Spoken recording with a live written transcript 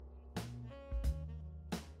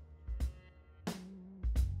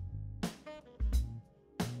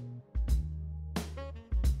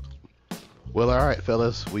Well, all right,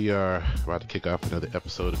 fellas, we are about to kick off another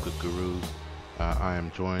episode of Good Gurus. I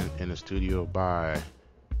am joined in the studio by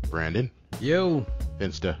Brandon, Yo.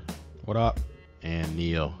 Finsta, What up? and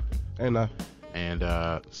Neil. Hey, nah. And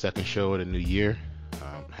second show of the new year.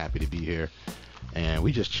 I'm happy to be here. And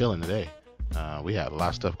we just chilling today. We have a lot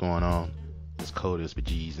of stuff going on. It's cold as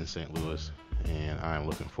bejeez in St. Louis, and I'm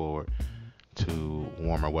looking forward to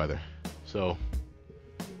warmer weather. So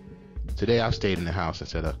today I stayed in the house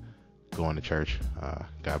instead of going to church.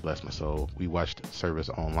 God bless my soul. We watched service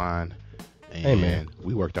online, and Amen.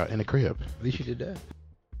 we worked out in the crib. At least you did that.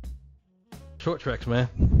 Short treks, man.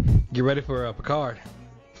 Get ready for Picard.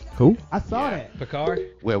 Who? I saw Yeah. that. Picard,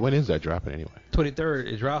 Well, when is that dropping anyway? 23rd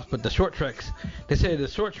is drops, but the short treks. They said the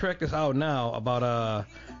short trek that's out now about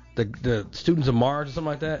the students of Mars or something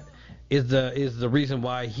like that is the reason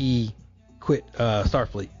why he quit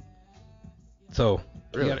Starfleet. So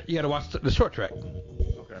Really? you gotta watch the short trek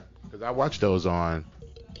Okay. Because I watched those on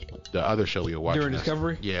the other show we were watching. during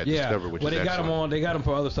Discovery. Yeah, Discovery, which well, is they got excellent. them on. They got them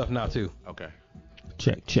for other stuff now too. Okay.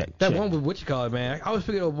 Check. That one with what you call it, man. I always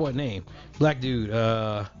forget the old boy name. Black dude.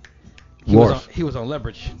 Worf. He was on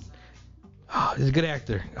Leverage. Oh, he's a good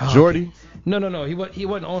actor. Oh, Jordy? No. He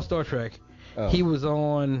wasn't on Star Trek. Oh. He was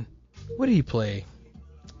on. What did he play?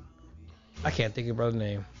 I can't think of his brother's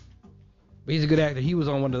name. But he's a good actor. He was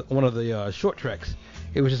on one of the short treks.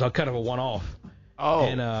 It was just a kind of a one-off. Oh,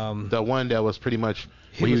 And the one that was pretty much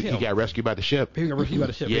He when was he him. got rescued by the ship. He got rescued by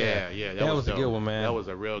the ship. Yeah, that was a dope. good one, man. That was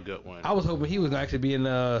a real good one. I was hoping he was gonna actually be in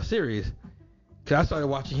the series. Cause I started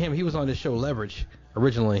watching him. He was on this show Leverage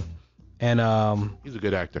originally, and He's a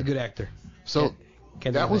good actor. a good actor. So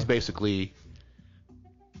Can't that think of was his name. basically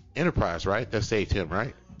Enterprise, right? That saved him,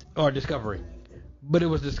 right? Or Discovery, but it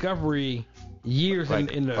was Discovery years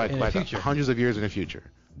in the future. Hundreds of years in the future.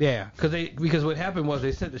 Yeah, because what happened was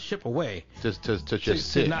they sent the ship away Just to to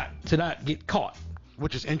sit. not get caught.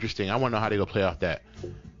 Which is interesting. I want to know how they gonna play off that.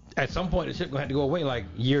 At some point, the ship gonna have to go away like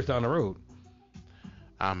years down the road.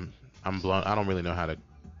 I'm blown. I don't really know how to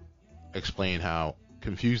explain how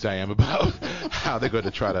confused I am about how they're going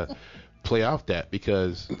to try to play off that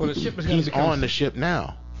because Well, the ship is gonna he's become- on the ship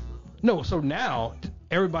now. No, so now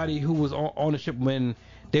everybody who was on the ship when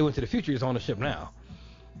they went to the future is on the ship now.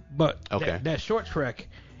 But Okay. that short trek,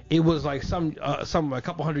 it was like some a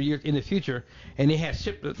couple hundred years in the future, and they had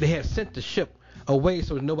sent the ship away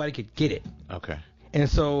so nobody could get it. Okay. And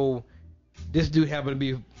so this dude happened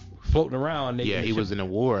to be floating around. Yeah, he was in a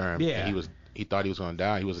war. And Yeah. he thought he was going to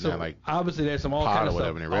die. He was in So that like obviously there's some all pod kind or of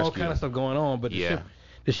whatever, and stuff, they all rescued kind him. of stuff going on. But Yeah.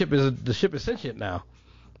 the ship is sentient now,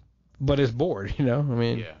 but it's bored. You know, I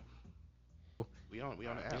mean, yeah. We on the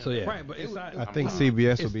app. So yeah, right. But it's not. I think I'm-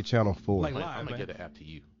 CBS it's will be Channel 4. like I'm live, gonna man. get the app to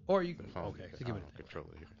you. Or you. The phone, Okay, so because give I it. don't control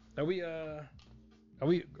it here. Are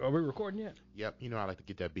we recording yet? Yep. You know I like to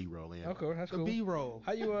get that B-roll in. Okay, that's The cool. B-roll.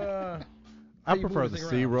 How you I prefer the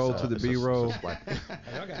C roll to the It's a- B roll. it's a swipe-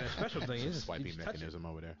 Y'all got a special thing. it's You a just swiping touch it. mechanism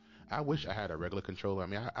over there. I wish I had a regular controller. I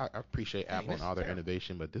mean, I appreciate Apple and all their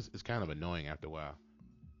innovation, but this is kind of annoying after a while.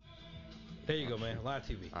 There you go, man. Live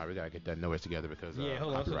TV. All right, we gotta get that noise together because Yeah,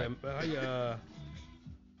 hold on. So copyright. how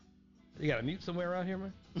you got a mute somewhere around here,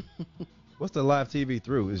 man? What's the live TV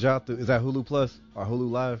through? Is that Hulu Plus or Hulu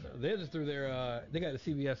Live? They're just through their. They got the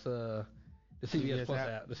CBS CBS Plus app.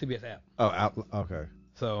 app, the CBS app. Oh, okay.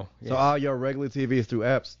 So yeah. So all your regular TV is through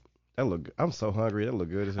apps. That look. I'm so hungry. That look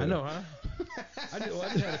good as hell. I know, huh? I just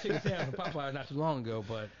had a chicken sandwich from Popeyes not too long ago,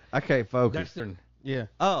 but I can't focus. that's different. Yeah.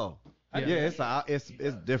 Oh. Yeah. Yeah,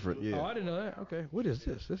 it's different. Yeah. Oh, I didn't know that. Okay, what is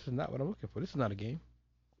this? This is not what I'm looking for. This is not a game.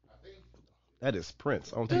 That is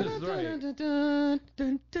Prince on This TV. is right.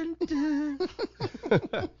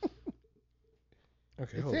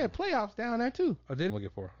 Okay, It hold on. said playoffs down there too. I did looking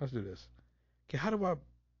for. Let's do this. Okay, how do I?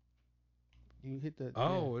 You hit the.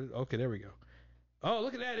 Oh, okay, there we go. Oh,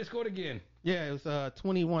 look at that! It scored again. Yeah, it was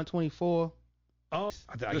 21-24. Oh, I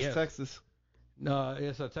It's guess. Texas. No,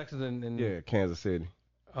 it's Texas and Yeah, Kansas City.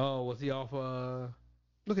 Oh, was he off?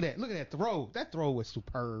 Look at that. Look at that throw. That throw was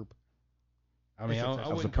superb. I mean, I I'm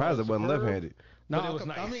wouldn't surprised call it wasn't superb. left-handed. No, But it was I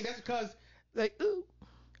nice. mean that's because like ooh,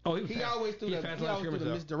 Oh, he was he fast. always threw He the was fast line scrimmage the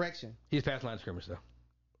though. misdirection. He's fast line scrimmage though.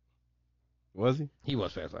 Was he? He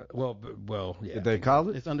was fast line. Well, yeah. Did they call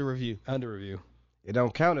it? It's under review. Under review. It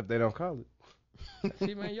don't count if they don't call it.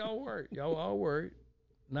 See, man, y'all worried. Y'all all worried.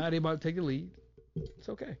 Now they about to take the lead. It's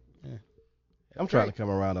okay. I'm trying to come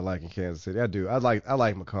around to liking Kansas City. I do. I like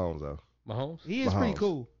Mahomes though, Mahomes. He is pretty Mahomes.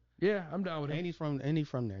 cool, Yeah, I'm down with him. and he's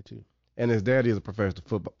from there too. and his daddy is a professional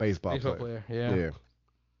baseball Baseball player. player. Yeah. Yeah.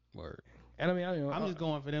 Word. And I mean, I'm just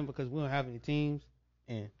going for them because we don't have any teams.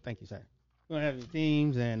 And thank you, sir. We don't have any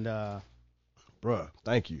teams, and bruh,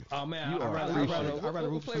 thank you. Oh man, You I'd are rather appreciated. I'd rather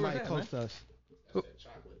root for somebody man? close to us.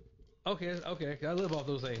 Okay. I live off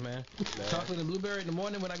those things, man. Chocolate and blueberry in the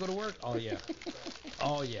morning when I go to work. Oh yeah.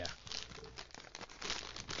 Oh yeah.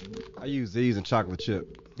 I use these and chocolate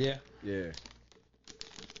chip. Yeah. Yeah.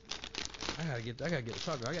 I gotta get the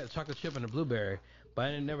chocolate. I got the chocolate chip and the blueberry, but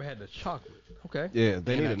I never had the chocolate. Okay. Yeah,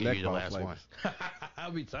 they And need I a give neck you the bone last flavor. one.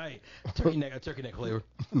 I'll be tight. Turkey neck flavor.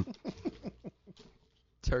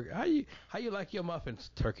 Turkey. How you like your muffins?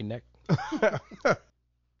 Turkey neck.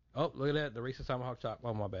 Oh, look at that. The racist tomahawk chop.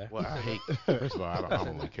 Oh, my bad. Well, I hate. First of all, I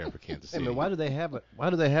don't really care for Kansas Hey City. man, why do they have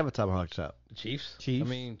a tomahawk chop? The Chiefs. Chiefs. I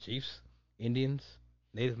mean, Chiefs, Indians,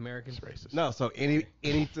 Native Americans. It's racist. No, so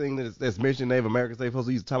anything that's mentioned Native Americans, they supposed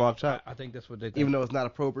to use a tomahawk chop, I think that's what they think. even though it's not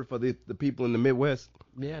appropriate for the people in the Midwest.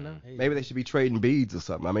 Yeah, no. Hey, Maybe they should be trading beads or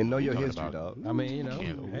something. I mean, know your Talking history, about- dog. I mean, you know,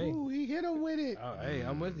 Can't- hey. Ooh, he hit him with it. Hey,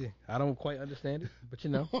 I'm with you. I don't quite understand it, but you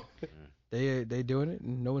know, they doing it,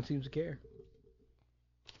 and no one seems to care.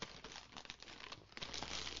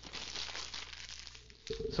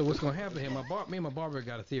 So what's gonna happen here? Me and my barber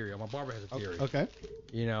got a theory. My barber has a theory. Okay.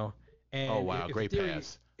 You know, and Oh, wow, if great the theory,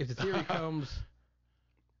 pass. If the theory comes,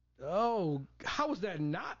 how is that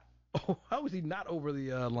not? Oh, how is he not over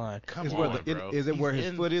the line? Come Is on, where bro. is it where He's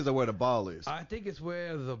his in- foot is or where the ball is? I think it's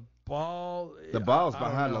where the ball. The ball's I don't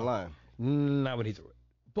behind the know. line. Not when he threw it.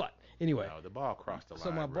 But anyway, No, the ball crossed the line.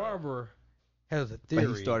 so my bro. barber has a But theory.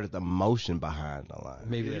 he started the motion behind the line.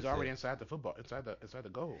 Maybe He was that's already it. inside the football, inside the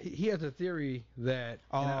goal. He has a theory that,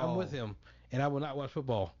 and I'm Oh. with him, and I will not watch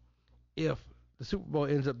football if the Super Bowl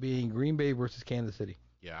ends up being Green Bay versus Kansas City,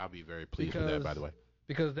 Yeah, I'll be very pleased with that. By the way,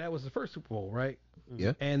 because that was the first Super Bowl, right?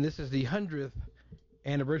 Yeah. And this is the 100th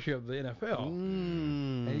anniversary of the NFL.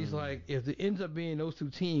 Mm. And he's like, if it ends up being those two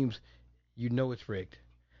teams, you know it's rigged.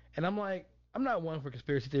 And I'm like, I'm not one for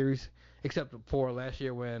conspiracy theories, except for last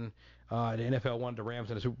year when the NFL wanted the Rams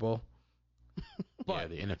in the Super Bowl. yeah,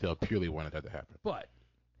 the NFL purely wanted that to happen. But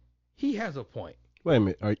he has a point. Wait a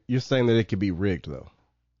minute. You're saying that it could be rigged though?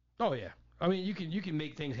 Oh yeah, I mean you can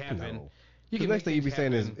make things happen. No. You The can next make thing you be things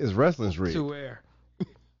saying happen is wrestling's rigged. to where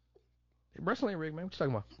wrestling ain't rigged, man. What you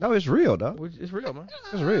talking about? No, it's real, dog. It's real, man.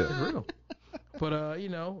 It's real. It's real. But you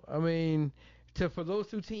know, I mean, for those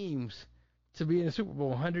two teams to be in the Super Bowl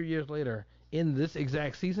 100 years later in this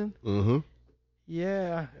exact season, Mm-hmm.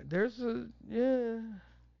 yeah,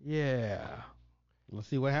 yeah. Let's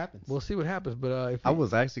see what happens. We'll see what happens. But if I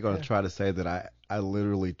was actually going to try to say that I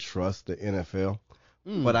literally trust the NFL,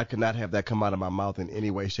 Mm. but I could not have that come out of my mouth in any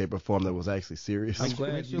way, shape, or form that was actually serious. I'm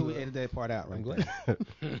glad Make sure you, we edit that part out, right? I'm glad.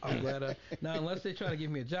 I'm glad. Now, unless they try to give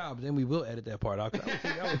me a job, then we will edit that part out. 'Cause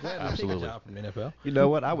I was glad to take a Absolutely. job from the NFL. You know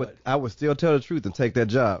what? I would still tell the truth and take that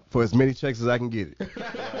job for as many checks as I can get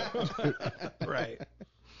it. Right.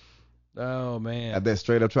 Oh man. I'd then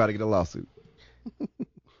straight up try to get a lawsuit.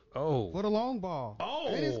 Oh. For the long ball. Oh.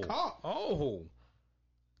 And it's caught. Oh.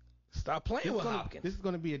 Stop playing with Hopkins. This is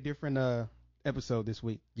going to be a different episode this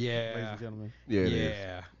week, ladies Yeah. and gentlemen, Yeah, it is.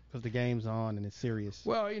 Yeah. because the game's on and it's serious.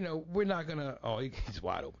 Well, you know, we're not gonna. Oh, he's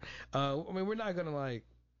wide open. I mean, we're not gonna like.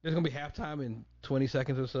 There's gonna be halftime in 20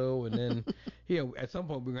 seconds or so, and then, you know, at some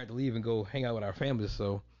point we're gonna have to leave and go hang out with our families.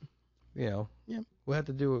 So, you know, Yeah. we'll have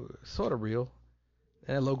to do a sort of real.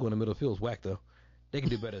 And that logo in the middle of the field is whack though. They can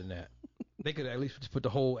do better than that. They could at least just put the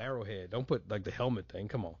whole arrowhead. Don't put like the helmet thing.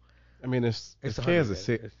 Come on. I mean, it's It's a Kansas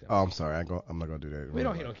hundred, City. it's- Oh, I'm sorry. I'm not gonna do that. We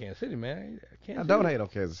don't hate on Kansas City, man. Kansas I don't City- hate on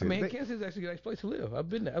Kansas I City. mean, Kansas City is actually a nice place to live. I've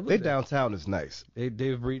been there. I've They lived there. downtown is nice. They've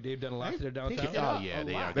done a lot to their downtown. Oh yeah,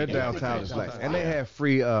 they are. Their They downtown are. is nice, and they have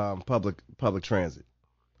free public transit.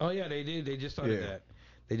 Oh yeah, they did. They just started Yeah. that.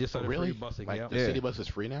 They just started Really? free busing. Like yeah. the city bus is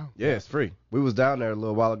free now? Yeah, it's free. We was down there a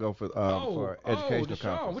little while ago for educational Deshaun,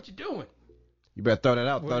 conference. what you doing? You better throw that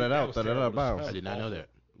out. Well, Throw that that out. was Throw that out of terrible. bounds. I did not know that.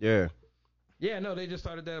 Yeah. Yeah, no, they just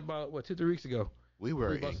started that about 2-3 weeks ago. We were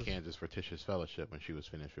Free in buses. Kansas for Tisha's fellowship when she was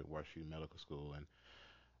finished with WashU Medical School, and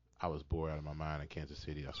I was bored out of my mind in Kansas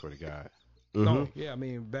City. I swear to God. No, Mhm. yeah, I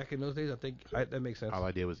mean back in those days, I think that makes sense. All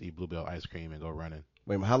I did was eat Bluebell ice cream and go running.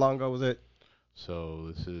 Wait, a minute, how long ago was it?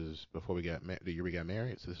 So this is before we got the year we got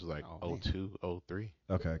married. So this is like Oh, man. 02, 03.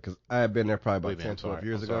 Okay, because I had been there probably Wait, about man, 10, I'm 12 sorry.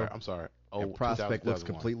 years I'm ago. Sorry. I'm sorry. Oh, And Prospect looks 2001.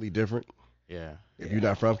 completely different. Yeah. If you're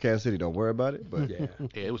not from Kansas City, don't worry about it. But yeah,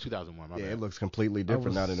 Yeah, it was 2001. My yeah, bad. it looks completely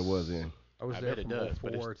different now than it was in. I was I there bet it from does,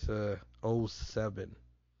 but 04 to 07.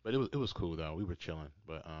 But it was cool though. We were chilling,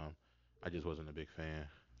 but I just wasn't a big fan.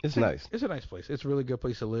 It's nice. It's a nice place. It's a really good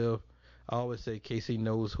place to live. I always say KC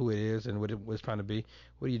knows who it is and what it's trying to be.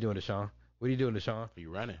 What are you doing, Deshaun? What are you doing, Deshaun? Are you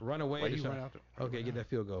running? Run away, Why you Deshaun. run out there? Okay, get that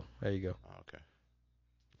field goal. There you go. Oh, okay.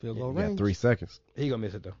 Field You goal got range. 3 seconds. He gonna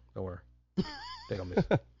miss it though. Don't worry. They gonna miss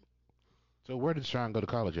it. So where did Sean go to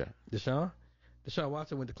college at? Deshaun, Deshaun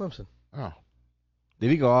Watson went to Clemson. Oh, Did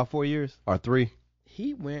he go all 4 years or 3?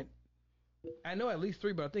 He went. I know at least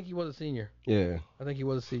 3, but I think he was a senior. Yeah. I think he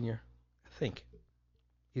was a senior. I think.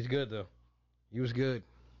 He's good though. He was good.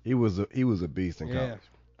 He was a beast in Yeah. college.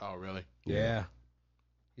 oh, really? Yeah.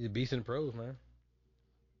 He's a beast in the pros, man.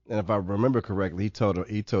 And if I remember correctly, he told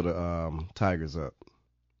the Tigers up.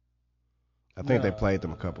 I think they played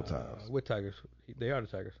them a couple times. What Tigers? They are the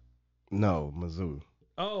Tigers. No, Mizzou.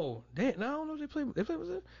 Oh, no, I don't know if they played. They played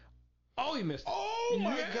with it. Oh, he missed. Oh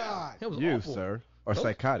my God. It was You, awful. sir. Or Nope.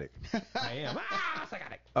 psychotic. I am.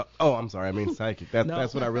 Psychotic. Oh, I'm sorry. I mean psychic. No.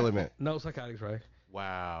 That's what I really meant. No, psychotic's right.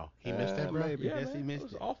 Wow. He missed that, bro? maybe. Yeah, Yes, man, he missed it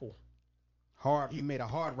was it. awful. Hard. He made a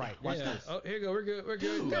hard right. Watch Yeah. this. Oh, here you go. We're good. We're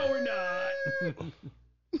good. No, we're not.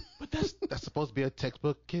 But that's supposed to be a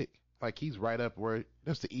textbook kick. Like, he's right up where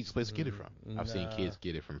that's the easiest place to get it from. I've seen Nah. kids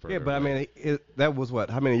get it from further Yeah, but I away. mean, that was what?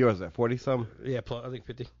 How many yards was that? 40 something? Yeah, plus, I think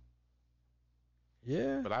 50.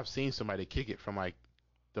 Yeah. But I've seen somebody kick it from like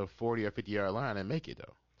the 40 or 50-yard line and make it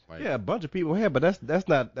though. Like, Yeah, a bunch of people have, but that's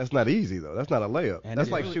not easy though. That's not a layup. And That's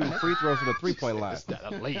it like is- shooting free throws from the 3-point line. it's not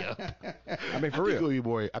a layup. I mean, for I think real.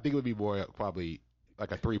 it would be more probably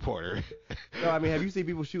like a 3-pointer. No, I mean, have you seen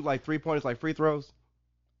people shoot like 3-pointers like free throws?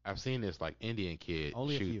 I've seen this like Indian kid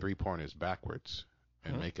Only a shoot few. 3-pointers backwards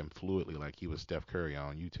and make him fluidly like he was Steph Curry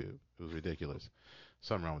on YouTube. It was ridiculous.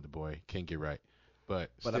 Something wrong with the boy. Can't get right. But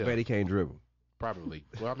But still, I bet he can't dribble. probably.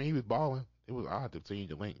 Well, I mean, he was balling. It was odd to see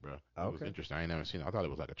the link, bro. It was Okay. interesting. I ain't never seen it. I thought it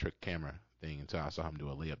was like a trick camera thing until I saw him do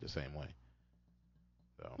a layup the same way.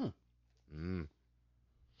 So,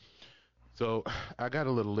 So I got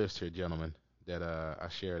a little list here, gentlemen, that I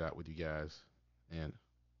shared out with you guys. And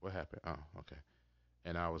what happened? Oh, okay.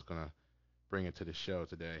 And I was gonna bring it to the show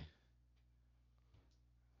today.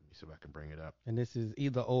 Let me see if I can bring it up. And this is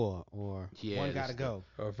either or Yeah, one this got to is go.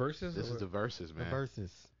 Versus? This is the verses, The man.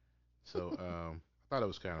 verses. So I thought it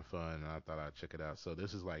was kind of fun, and I thought I'd check it out. So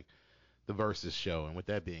this is like the versus show. And with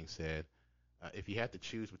that being said, if you had to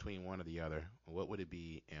choose between one or the other, what would it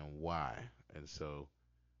be and why? And so,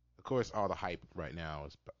 of course, all the hype right now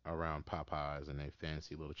is around Popeyes and their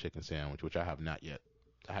fancy little chicken sandwich, which I have not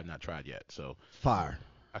tried yet. So Fire.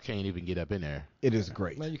 I can't even get up in there. It is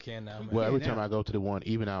great. No, you can now, man. Well, every now. time I go to the one,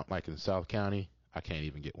 even out like in South County, I can't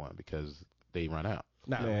even get one because they run out.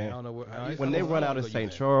 Nah, Man. man, I don't know what. When they run out of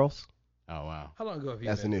St. Charles, Oh wow, How long ago have you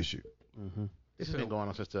that's been? an issue. Mm-hmm. this has been going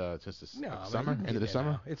on since the No, man, summer, you can end of get the there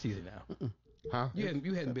summer, now. It's easy now. huh? You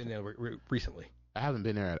hadn't been there recently, I haven't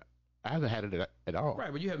been there. I haven't had it at all.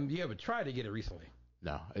 right? But you haven't tried to get it recently.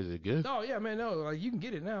 No, is it good? Oh yeah, man. No, like you can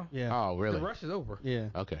get it now. Yeah. Oh really? The rush is over. Yeah.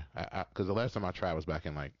 Okay, because the last time I tried was back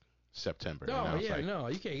in like September. and I No, was yeah, like, no,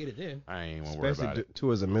 you can't get it then. I ain't want to worry Especially about it.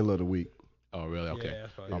 towards the middle of the week. Oh really? Okay. Yeah,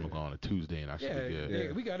 that's probably I'm good. gonna go on a Tuesday and I should Yeah, be good.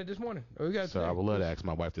 yeah, we got it this morning. Oh, we got it So today. I would love to ask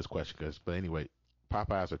my wife this question, but anyway,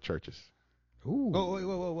 Popeyes or churches? Ooh. Oh, wait,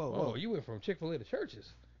 whoa. Oh, you went from Chick-fil-A to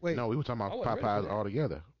churches. Wait, No, we were talking I about wasn't ready for Popeyes that.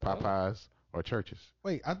 altogether. Popeyes or churches?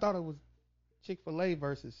 wait. I thought it was Chick-fil-A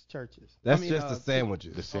versus churches. That's I mean, just the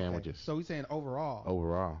sandwiches. The sandwiches. Okay. So we saying overall.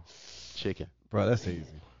 Overall, chicken. Bro, that's easy.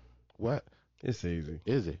 What It's easy.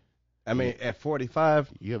 is it? I mean, at 45,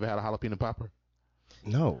 You ever had a jalapeno popper?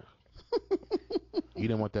 no. You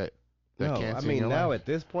didn't want that No, cancer I in mean, your now life? at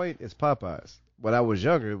this point, it's Popeyes. When I was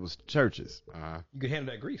younger, it was churches. You could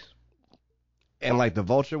handle that grease. And like the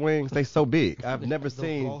vulture wings, they so big. I've never The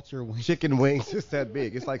seen vulture wings. chicken wings just that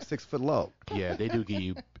big. It's like 6 foot long. Yeah, they do give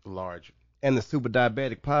you large. And the super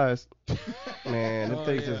diabetic pies, man, them Oh,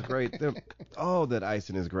 things yeah. is great. That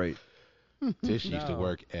icing is great. Tish used to No.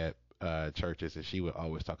 work at churches, and she would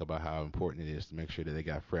always talk about how important it is to make sure that they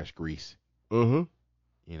got fresh grease. Mm-hmm.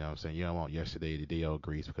 You know what I'm saying? You don't want yesterday the day old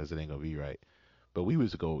grease because it ain't gonna be right. But we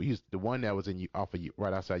used the one that was off of you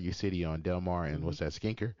right outside your city on Del Mar and what's that,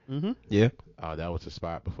 Skinker? Mm-hmm. Yeah, That was the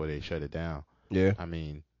spot before they shut it down. yeah. I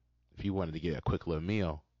mean, if you wanted to get a quick little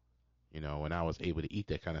meal, when I was able to eat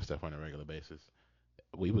that kind of stuff on a regular basis,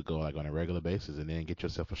 we would go like on a regular basis and then get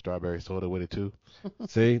yourself a strawberry soda with it too.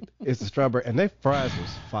 See, it's the strawberry, and their fries was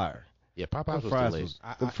fire. Yeah, Popeyes Them was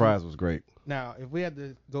delicious. fries was great. Now, if we had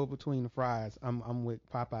to go between the fries, I'm with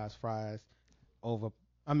Popeye's fries over.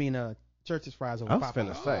 I mean, Church's fries over I was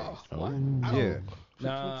Popeyes. finna say. Oh, I Yeah. don't-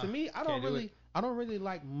 Nah, to me, I can't do it. don't really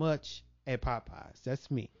like much at Popeyes.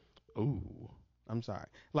 That's me. Ooh. I'm sorry.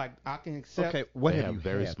 Like I can accept. Okay, what They have have you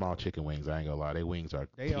very had? small chicken wings. I ain't gonna lie. Their wings are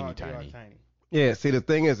They teeny are tiny. tiny. Yeah, see, the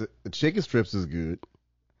thing is, the chicken strips is good.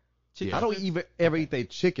 Yeah. I don't even ever eat they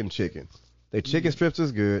chicken. They chicken strips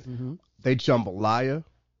is good. Mm-hmm. They jambalaya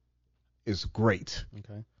is great.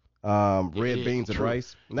 Okay. Red is beans and true.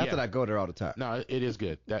 rice. Not Yeah. that I go there all the time. No, it is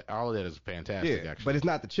good. That all of that is fantastic. Yeah, actually, but it's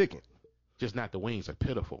not the chicken. just not the wings are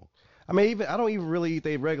pitiful. I mean, I don't even really eat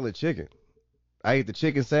their regular chicken. I eat the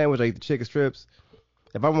chicken sandwich. I eat the chicken strips.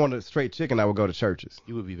 If I wanted straight chicken, I would go to Church's.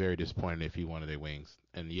 You would be very disappointed if you wanted their wings.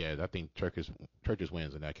 And yeah, I think Church's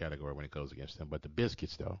wins in that category when it goes against them. But the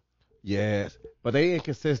biscuits, though. Yes, but they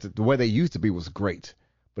inconsistent. The way they used to be was great,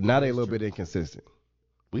 but now they a little bit inconsistent.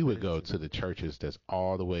 We would go to the Church's that's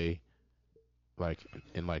all the way, like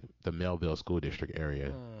in like the Melville School District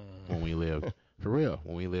area when we lived. For real,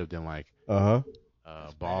 when we lived in like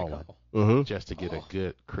Baldwin, just to get a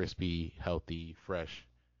good, crispy, healthy, fresh,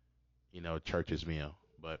 Church's meal.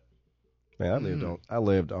 But man, I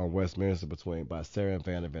lived on Westminster by Sarah and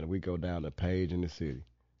Vanderbilt. We go down to Page in the city.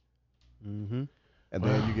 Mm-hmm. And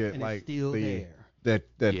then you get and like it's still the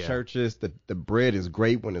Church's. The bread is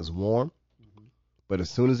great when it's warm, but as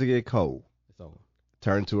soon as it get cold, it's over.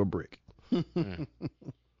 Turn to a brick. Yeah,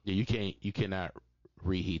 you cannot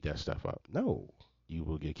reheat that stuff up. No, you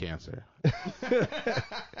will get cancer.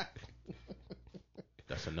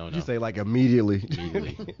 That's a no-no. You say like immediately.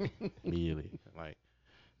 Immediately. Like,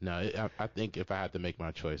 no, I think if I had to make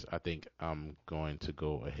my choice, I think I'm going to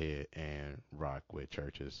go ahead and rock with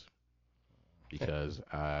Church's. Because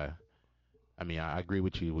I agree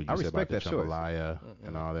with you when you said about the jambalaya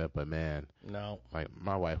and all that, but man, no, like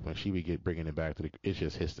my wife when she would bringing it back it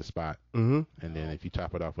just hits the spot, and then if you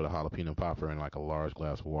top it off with a jalapeno popper and like a large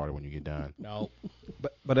glass of water when you get done, no,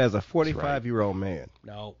 but as a 45-year-old man,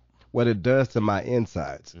 no, what it does to my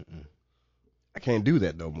insides, I can't do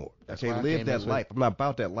that no more. I can't live that life. I'm not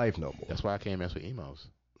about that life no more. That's why I can't mess with emos.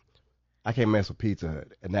 I can't mess with Pizza Hut,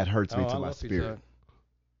 and that hurts me to my spirit.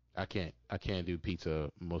 I can't do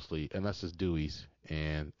pizza mostly unless it's Dewey's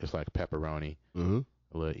and it's like pepperoni, a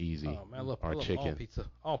little easy, man, I love chicken. All pizza.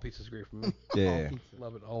 All pizza's great for me. Yeah,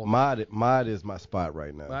 love it all. Mod is my spot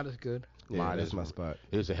right now. Mod is good. Yeah, Mod is my spot.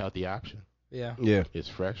 It's a healthy option. Yeah. It's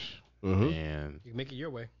fresh, and you can make it your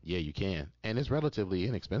way. Yeah, you can, and it's relatively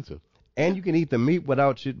inexpensive. And you can eat the meat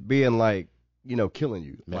without it being like killing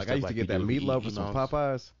you. Messed like I used to get that meat loaf from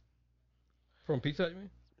Popeyes. From Pizza Hut, you mean?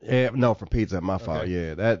 Yeah, no, from Pizza Hut, my fault.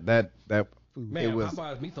 Yeah, that man, it was,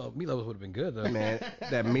 Popeyes meat lovers would have been good though. Man,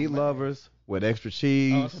 that meat lovers with extra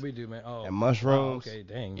cheese. Oh, that's what we do, man. Oh, and mushrooms. Okay,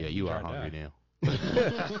 dang. Yeah, you are hungry now.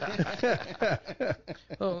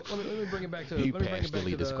 Oh, let me bring it back to. You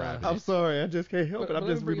passionately described it. I'm sorry, I just can't help it. I'm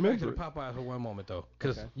just remembering. Let me bring it back to the Popeyes for one moment though,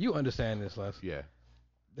 because you understand this, Les. Yeah.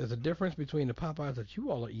 There's a difference between the Popeyes that you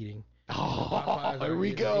all are eating. Oh, here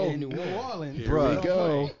we go. In New Orleans. Here we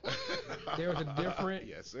go. There's a different.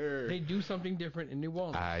 Yes, sir. They do something different in New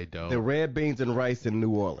Orleans. I don't. The red beans and rice in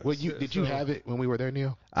New Orleans. Well, did you have it when we were there,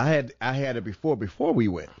 Neil? I had it before we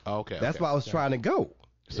went. Oh, okay. That's why I was trying to go.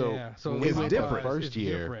 So it's different. First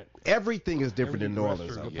year, everything is different in New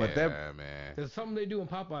Orleans. But man, there's something they do in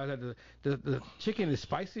Popeyes that the chicken is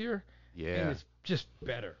spicier. Yeah. And it's just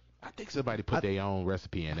better. I think somebody put their own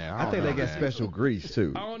recipe in there. I think they get special grease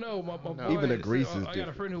too. I don't know. Even the grease is different. I got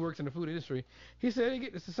a friend who works in the food industry. He said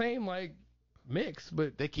it's the same like mix,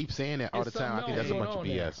 but they keep saying that all the time. I think that's a bunch of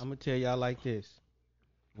BS. I'm gonna tell y'all like this: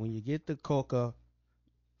 when you get the coca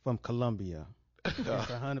from Colombia, it's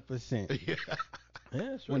 100%. Yeah.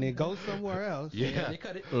 Yeah, sure. When it goes somewhere else, they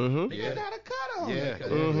cut it. They got a cut on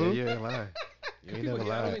it. You ain't lying. You ain't never I don't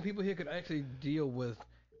lied. think people here could actually deal with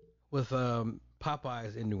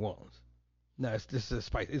Popeyes in New Orleans. No, it's just a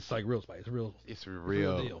spice. It's like real spice. It's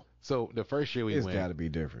real deal. So the first year we went, it's got to be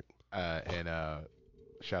different. And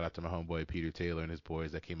shout out to my homeboy Peter Taylor and his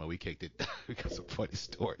boys that came out. We kicked it. We got some funny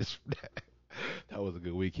stories from that. That was a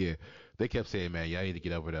good weekend. They kept saying, "Man, y'all need to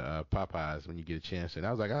get over to Popeyes when you get a chance." And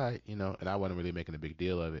I was like, "All right, and I wasn't really making a big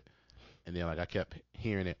deal of it. And then I kept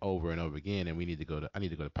hearing it over and over again. And I need to go to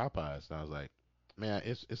Popeyes. And I was like, "Man,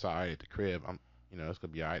 it's all right at the crib. It's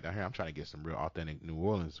gonna be all right down here. I'm trying to get some real authentic New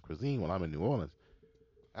Orleans cuisine while I'm in New Orleans."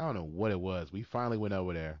 I don't know what it was. We finally went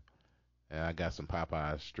over there, and I got some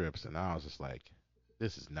Popeyes strips, and I was just like,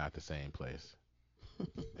 "This is not the same place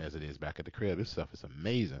as it is back at the crib. This stuff is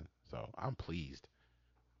amazing." So I'm pleased,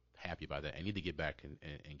 happy about that. I need to get back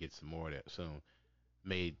and get some more of that soon.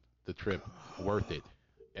 Made the trip worth it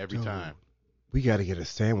every time. We got to get a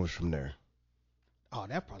sandwich from there. Oh,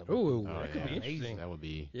 that probably. That could be interesting. That would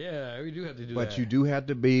be. Yeah, we do have to do that. But you do have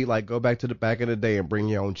to be go back to the back of the day and bring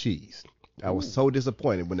your own cheese. I was so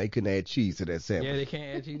disappointed when they couldn't add cheese to that sandwich. Yeah, they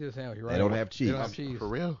can't add cheese to the sandwich. You're right. They don't have cheese. They don't have cheese. For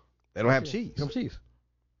real? They don't have cheese. No cheese.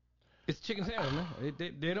 It's chicken sandwich, man.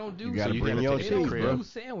 They don't do. You got to bring your own cheese, bro. They don't do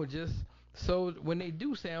sandwiches. So when they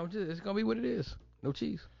do sandwiches, it's gonna be what it is. No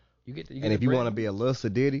cheese. You get. And if you want to be a little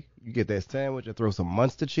sadiddy, you get that sandwich and throw some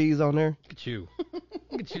Munster cheese on there. Look at you.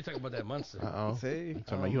 Look at you talking about that Munster. Uh-oh. See?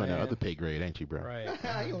 Talking about you on that other pay grade, ain't you, bro? Right.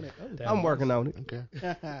 You on that other. I'm working on it. Okay.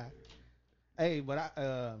 Hey, but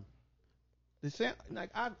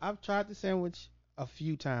I've tried the sandwich a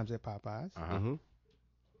few times at Popeyes Mm-hmm.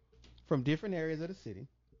 from different areas of the city,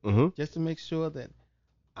 Mm-hmm. just to make sure that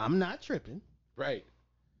I'm not tripping, Right.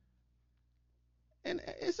 and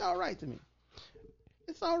it's all right to me.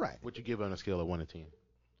 It's all right. What you give on a scale of 1 to 10?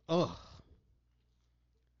 Ugh.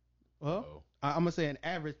 Well, Oh. I'm gonna say an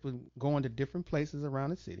average, but going to different places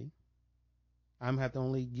around the city, I'm gonna have to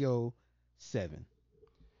only go 7.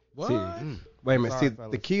 What? See, wait a minute. Sorry, See,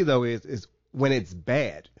 fellas. the key though is when it's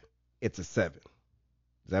bad, it's a 7.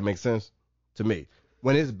 Does that make sense to me?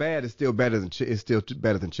 When it's bad, it's still better than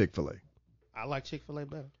better than Chick-fil-A. I like Chick-fil-A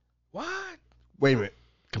better. What? Wait a minute.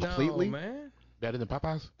 Completely? No, man. Better than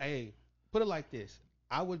Popeyes? Hey, put it like this: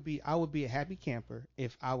 I would be a happy camper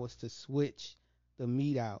if I was to switch the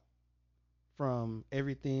meat out from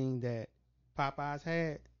everything that Popeyes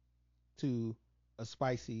had to a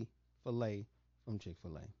spicy fillet from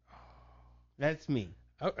Chick-fil-A. That's me.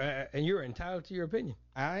 Oh, and you're entitled to your opinion.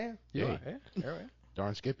 I am. You Hey. are, yeah. All right.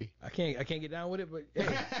 Darn Skippy. I can't get down with it, but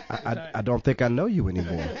hey, I don't think I know you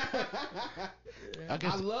anymore. I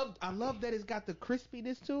guess. I love that it's got the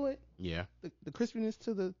crispiness to it. Yeah. The crispiness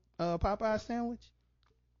to the Popeye sandwich.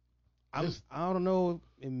 I don't know.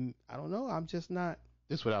 I don't know. I'm just not.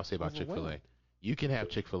 This is what I'll say about Overwhelmed. Chick-fil-A. You can have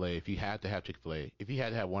Chick-fil-A if you had to have Chick-fil-A. If you had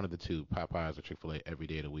to have one of the two, Popeyes or Chick-fil-A, every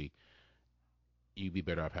day of the week, you'd be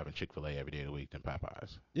better off having Chick-fil-A every day of the week than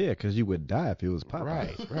Popeyes. Yeah, because you would die if it was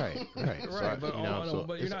Popeyes. Right. Right, So, but- so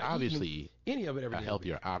but you're it's not obviously any of it every a day.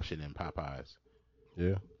 healthier option than Popeyes,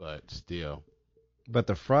 Yeah. but still. But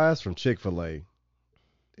the fries from Chick-fil-A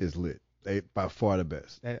is lit. They by far the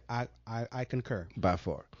best. That I concur. By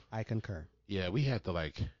far. I concur. Yeah, we had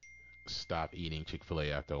to stop eating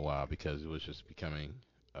Chick-fil-A after a while because it was just becoming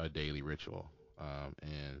a daily ritual.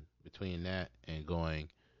 And between that and going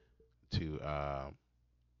to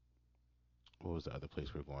what was the other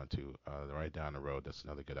place we were going to? Right down the road. That's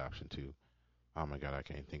another good option too. Oh my God, I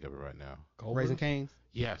can't think of it right now. Raising Cane's.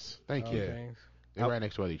 Yes, thank you. Okay. They're right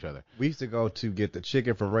next to each other. We used to go to get the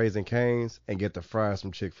chicken from Raising Cane's and get the fries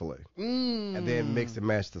from Chick-fil-A. And then mix and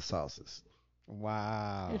match the sauces.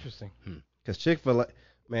 Wow. Interesting. Because Chick-fil-A,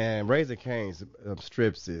 man, Raising Cane's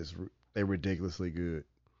strips they ridiculously good.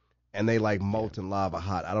 And they like molten lava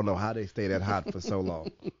hot. I don't know how they stay that hot for so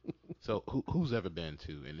long. So who's ever been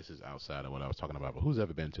to, and this is outside of what I was talking about, but who's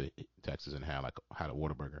ever been to Texas and had a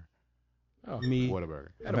Whataburger? Oh, Me. Whataburger.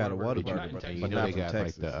 I've had a Whataburger, Whataburger, not in but Texas. You know not they from got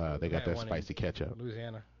Texas. they got had that one spicy ketchup.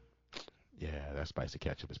 Louisiana. Yeah, that spicy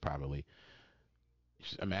ketchup is probably.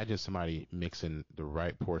 Imagine somebody mixing the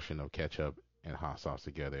right portion of ketchup and hot sauce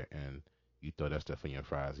together, and you throw that stuff in your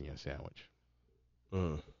fries and your sandwich.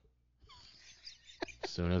 Mm. As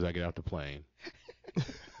soon as I get off the plane,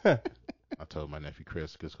 I told my nephew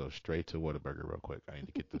Chris, just go straight to Whataburger real quick. I need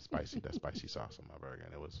to get that spicy sauce on my burger,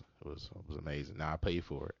 and it was amazing. Now I paid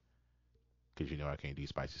for it because I can't do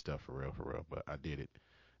spicy stuff for real, but I did it.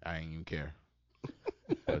 I ain't even care.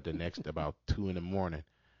 But the next about 2 a.m,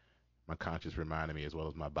 my conscience reminded me, as well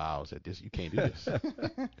as my bowels, that you can't do this.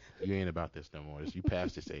 You ain't about this no more. You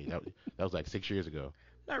passed this age. That was like 6 years ago.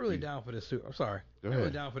 Not really down for the Super. I'm sorry. Go Not really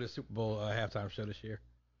ahead. down for the Super Bowl halftime show this year.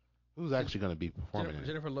 Who's actually going to be performing in it?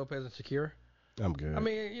 Jennifer Lopez and Shakira. I'm good. I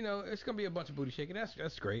mean, it's gonna be a bunch of booty shaking.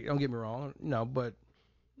 That's great. Don't get me wrong. No, but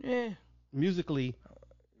Musically,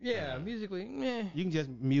 musically, you can just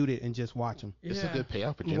mute it and just watch them. It's a good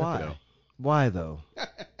payoff for Jennifer, Why? though. Why though?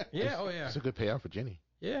 Yeah, oh yeah, It's a good payoff for Jenny.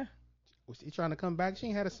 yeah. Was she trying to come back? She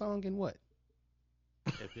ain't had a song in what?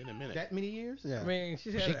 It's been a minute. That many years? Yeah. I mean,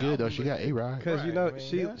 she's had She an good though. album, She got A-Rod. Because Right, I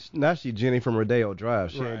mean, now she Jenny from Rodeo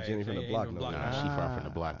Drive. She Right, ain't Jenny she from the ain't block no no block more. Nah, she far from the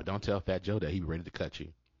block. But don't tell Fat Joe that he ready to cut you.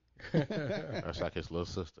 That's like his little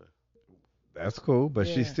sister. That's cool, but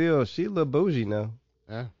she Yeah. a little bougie now.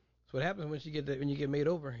 Yeah. So what happens when you get made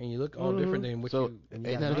over and you look all different than what So you? and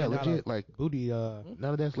you ain't got none of that $100 legit. Like Booty. none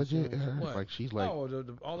of that's legit. in her? What? Like she's like all that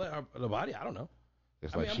the body. I don't know.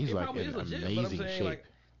 it's I like mean, she's it like probably in is legit, but I'm amazing saying, shape. like,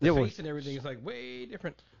 the Yeah, well, face and everything is like way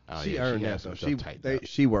different. Oh, She yeah, earned has that though. some stuff tightened up.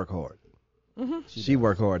 She work hard. She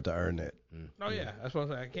work hard to earn that, Oh yeah, that's what I'm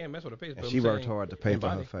saying. I can't mess with her face. and but she I'm worked saying hard to pay for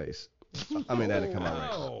her body. face. I mean, that'll come out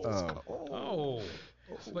Oh. right. Oh,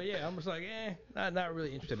 but yeah, I'm just like, not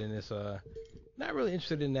really interested in this. Not really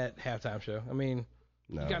interested in that halftime show. I mean,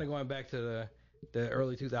 No. kind of going back to the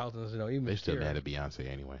early 2000s. Even They still Shakira. mad at Beyonce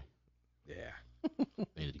anyway. Yeah.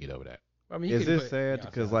 They need to get over that. I mean, you Is could this put sad? Beyonce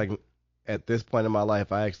Because on. like at this point in my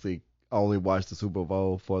life, I actually only watch the Super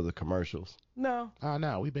Bowl for the commercials. No.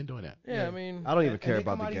 No, we've been doing that. Yeah, I mean, I don't even And care they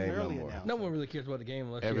about come the out even game no earlier more. now. no one really cares about the game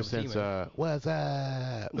unless Ever you have a since team in it. what's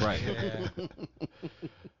up? Right. Yeah.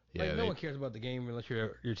 Yeah, Like no one cares about the game unless your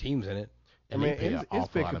team's in it. I And mean, they pay an it's awful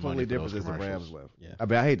been lot of money completely for different those since the Rams commercials. left. Yeah. I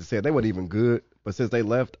mean, I hate to say it, they weren't even good, but since they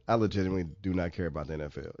left, I legitimately do not care about the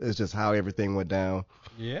NFL. It's just how everything went down.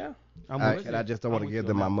 Yeah. And I just don't want to give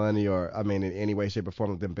them my money or, I mean, in any way, shape, or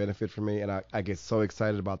form, let them benefit from me. And I get so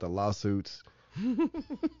excited about the lawsuits.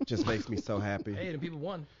 Just makes me so happy. Hey, the people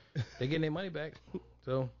won. They getting their money back.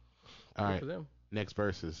 So, All good right. for them. Next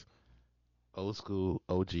versus old school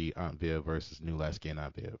OG Aunt Viv versus new light skin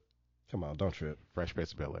Aunt Viv. Come on, don't trip. Fresh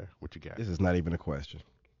Prince of Bel-Air. What you got? This is not even a question.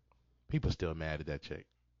 People still mad at that chick.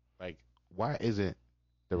 Like, why isn't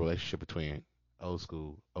the relationship between old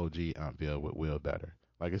school OG Aunt Viv with Will better?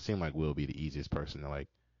 Like, it seemed like Will be the easiest person to like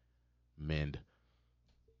mend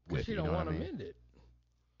with. She You don't know what want I to mean? mend it.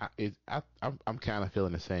 I'm kind of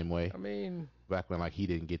feeling the same way. I mean, Back when like he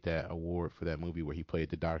didn't get that award for that movie where he played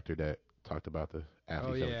the doctor that talked about the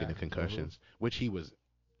athletes that were yeah. getting concussions, which he was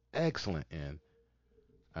excellent in.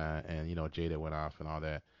 And you know Jada went off and all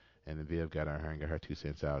that, and then Viv got on her and got her 2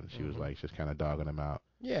 cents out, and she was like just kind of dogging him out.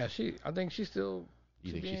 yeah, I think she's still.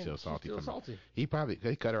 You think she's still salty? She's still from salty.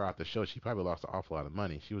 They cut her off the show. She probably lost an awful lot of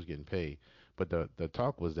money. She was getting paid, but the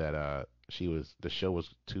talk was that the show was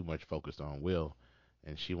too much focused on Will,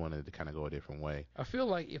 and she wanted to kind of go a different way. I feel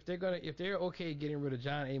like if they're okay getting rid of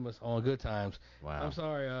John Amos on Good Times, Wow. I'm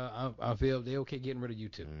sorry, I feel they're okay getting rid of you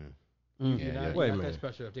too. Yeah, You're not, yeah. you're Wait a not that minute.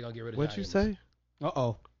 special if they're gonna get rid of What'd John you Amos. say?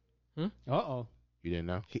 Uh-oh. Hmm? Uh-oh. You didn't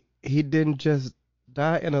know? He didn't just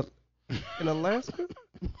die in Alaska?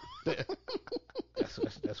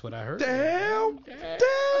 That's what I heard. Damn.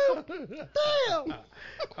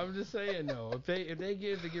 I'm just saying though, if they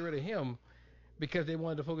get rid of him because they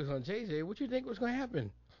wanted to focus on JJ, what you think was going to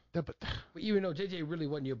happen? Yeah, but Even though JJ really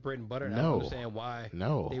wasn't your bread and butter, and I No. don't understand why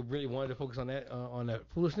no. they really wanted to focus on that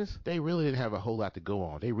foolishness. They really didn't have a whole lot to go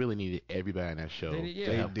on. They really needed everybody in that show They did, yeah.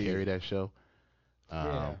 to help They did. carry that show.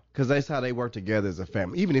 Yeah. Because that's how they work together as a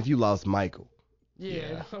family. Even if you lost Michael.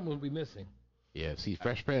 Yeah, someone would be missing. Yeah, see,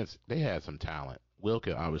 Fresh Prince, they had some talent.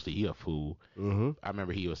 Wilke, obviously, he a fool. Mm-hmm. I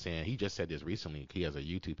remember he was saying, he just said this recently. He has a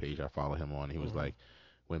YouTube page I follow him on. He was like,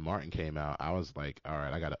 when Martin came out, I was like, all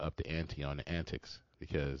right, I got to up the ante on the antics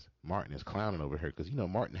because Martin is clowning over her. Because, you know,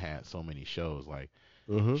 Martin had so many shows like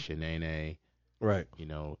Shanae, Right. you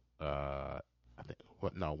know,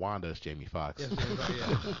 Wanda's Jamie Foxx. Yes,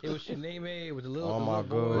 it was Shanae, it was a little, Oh the my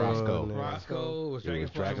little boy, God. Roscoe, it was It was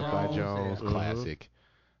Dragonfly Dragonfly Jones, yeah. classic.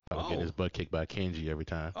 Oh. Getting his butt kicked by Kenji every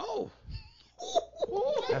time. Oh.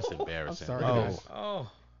 That's embarrassing. I'm sorry, Look at guys. this.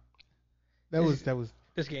 Oh. That was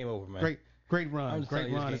This game over, man. great I'm run. just Great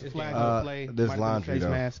telling you, run. this It's a game- flag this on game- the play. this Might have been a laundry, face though.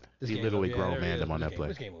 mask. This He game literally over. grown there it manned is. him on This that game- play.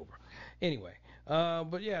 This game over. Anyway,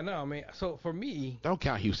 but yeah, no, I mean, so for me, Don't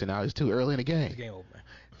count Houston out. It's too early in the this game. game over, man.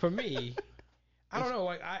 For me, I don't know.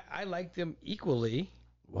 Like I like them equally.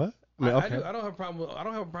 What? I mean, okay. I don't have a problem. I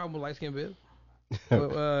don't have a problem with light skin Viv.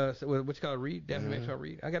 What you call Reed, Daphne Maxwell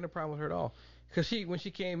Reed. I got no problem with her at all. Because when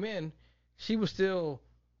she came in, she was still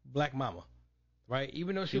Black Mama, right?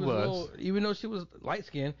 Even though she was even though she was light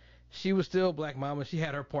skinned, she was still Black Mama. She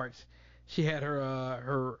had her parts. She had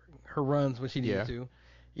her runs when she needed to.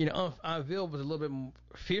 You know, Aunt Viv was a little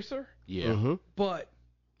bit fiercer, Yeah. Mm-hmm. but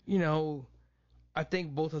you know, I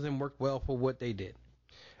think both of them worked well for what they did.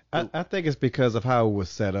 I think it's because of how it was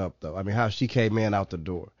set up, though. I mean, how she came in out the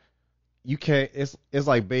door. You can't. It's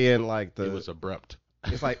like being like It was abrupt.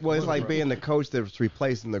 It's like being the coach that's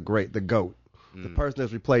replacing the goat, the person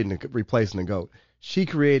that's replacing the goat. She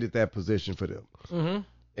created that position for them,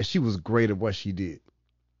 and she was great at what she did.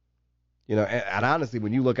 You know, and honestly,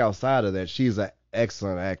 when you look outside of that, she's an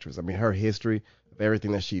excellent actress. I mean, her history of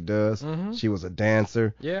everything that she does. She was a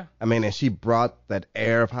dancer. Yeah. I mean, and she brought that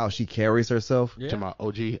air of how she carries herself. Yeah. To my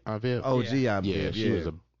OG Aunt Viv. OG, I'm Yeah, Viv, she was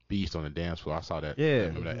a beast on the dance floor. I saw that. Yeah. I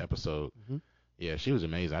remember that episode. Yeah, she was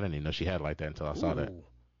amazing. I didn't even know she had it like that until I saw that.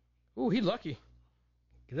 Ooh, he lucky.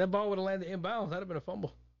 'Cause that ball would have landed inbounds. That'd have been a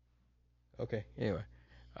fumble. Okay. Anyway.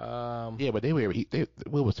 Yeah, but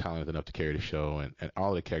Will was talented enough to carry the show, and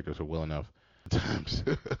all the characters were well enough at times.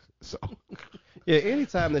 So Yeah,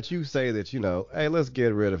 anytime that you say that, you know, hey, let's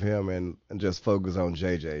get rid of him and just focus on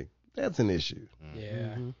JJ, that's an issue.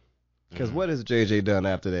 Yeah. Because what has JJ done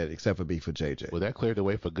after that except for be for JJ? Well, that cleared the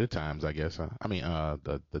way for Good Times, I guess. I mean,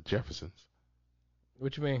 the Jeffersons.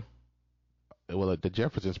 What you mean? Well, the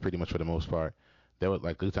Jeffersons, pretty much for the most part, they were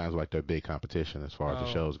like Good Times were like their big competition as far as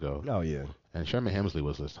the shows go. Oh, yeah. And Sherman Hemsley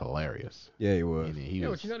was just hilarious. Yeah, he was. And he Yeah,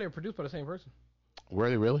 was, but you know they were produced by the same person. were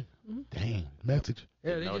they really? Dang, message.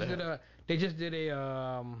 Yeah, Didn't know that. they just did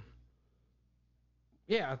a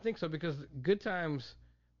yeah, I think so because Good Times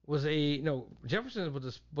was Jefferson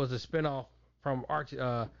was a spinoff from Archie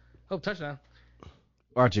Hope Touchdown.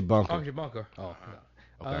 Archie Bunker. Archie Bunker. Oh.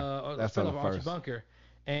 Okay. That's spinoff on the of Archie first. Bunker.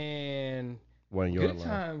 and One of your Good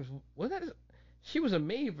Times. Was that? She was a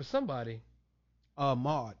maid for somebody.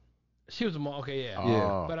 Maud. She was a maid. Okay, yeah.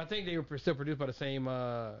 Yeah. But I think they were still produced by the same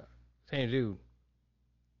dude.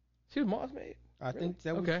 She was Maud's maid. I think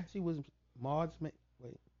that was, okay. She was Maud's maid.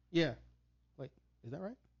 Wait. Yeah. Wait. Is that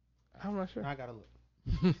right? I'm not sure. I gotta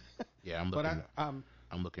look. Yeah, I'm looking. But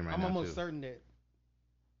I'm looking right I'm now almost too. certain that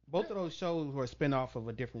both of those shows were a spinoff of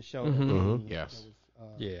a different show. Yes. That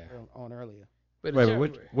was, Yeah. On earlier. But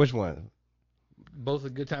Wait, which one? Both the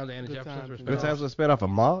Good Times and the Good Jeffersons were Times Good spinoffs. Times was spin off of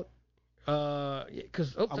Maud? Yeah,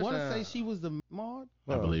 because I want to say she was the Maud,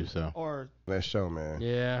 I believe so. or That show, man.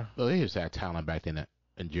 Yeah. Well, they just had talent back then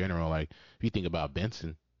in general. Like, if you think about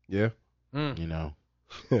Benson, Yeah. you know.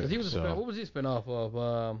 'Cause he was So- what was he spin off of?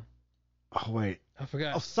 Oh, wait. I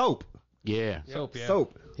forgot. Oh, Soap. Yeah. Soap, yeah.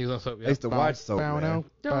 Soap. He was on Soap, I yeah. used to watch Soap, man.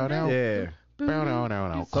 Yeah.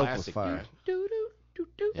 No. Soap was Classic. fire.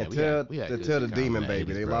 Yeah, Until we had good the sitcoms Demon in the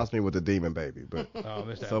Baby. 80s, They bro. lost me with the Demon Baby, but Oh, I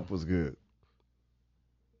missed that Soap one. was good.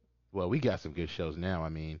 Well, we got some good shows now. I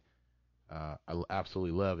mean, I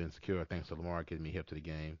absolutely love Insecure. Thanks to Lamar getting me hip to the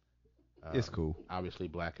game. It's cool. Obviously,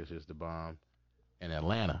 Blackish is the bomb. And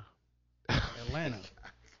Atlanta. Atlanta.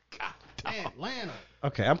 Atlanta.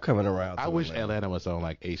 Okay, I'm coming around. I to wish Atlanta was on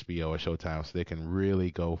like HBO or Showtime so they can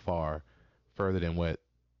really go further than what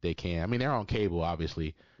they can. I mean, they're on cable,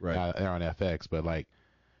 obviously. Right. They're on FX, but like,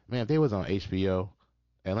 man, if they was on HBO,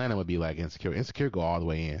 Atlanta would be like Insecure. Insecure go all the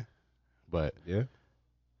way in, but Yeah.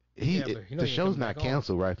 But you know the he show's come not back on.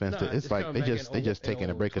 canceled, right, Vince? Nah, It's it's like coming they back just in taking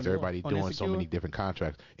a break because 21. everybody On doing so many Insecure? different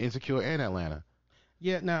contracts. Insecure and Atlanta.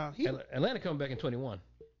 Yeah. Now Atlanta coming back in 21.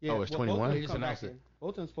 Yeah, Oh, it's well, 21? Both of They them just come announced back it. both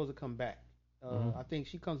of them supposed to come back. I think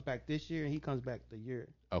she comes back this year and he comes back the year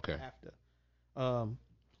Okay. after.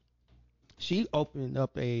 She opened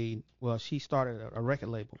up she started a record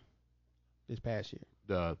label this past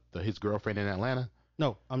year. His girlfriend in Atlanta.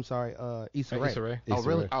 No, I'm sorry, Issa Rae. Issa Rae. Oh,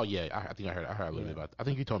 really? Rae. Oh, yeah. I think I heard a little bit about. I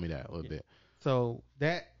think you told me that a little bit. So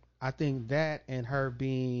I think that and her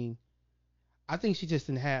being, I think she just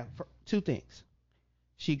didn't have two things.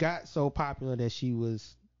 She got so popular that she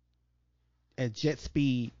was at jet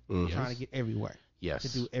speed Mhm. trying to get everywhere Yes. to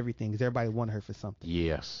do everything because everybody wanted her for something.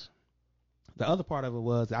 Yes. The other part of it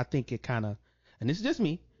was I think it kind of, and this is just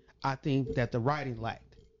me, I think that the writing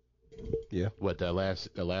lacked. What the last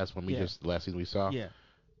one Yeah. the last season we saw? Yeah.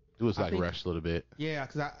 It was I like think- rushed a little bit. Yeah,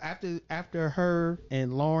 because after her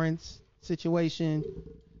and Lawrence situation,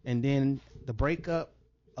 and then the breakup,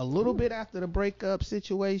 a little bit after the breakup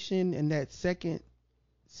situation, in that second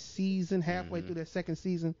season, halfway through that second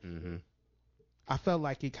season, Mm-hmm. I felt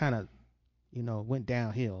like it kind of, went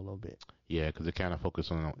downhill a little bit. Yeah, because it kind of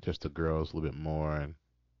focused on just the girls a little bit more, and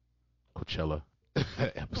Coachella.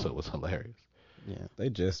 That episode was hilarious. Yeah. They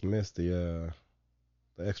just missed the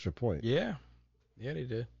extra point. Yeah. Yeah, they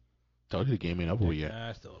did. Told you the game ain't over yet. Nah,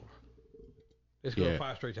 it's still over. It's going Yeah.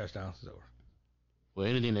 5 straight touchdowns. It's over. Well,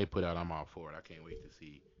 anything they put out, I'm all for it. I can't wait to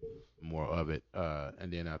see more of it.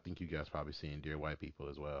 And then I think you guys probably seen Dear White People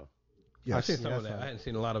as well. I've seen Yes. some of Yes, that. I- I hadn't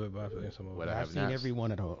seen a lot of it, but I've seen some of What it. I I've have seen not every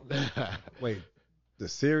one of those Wait, the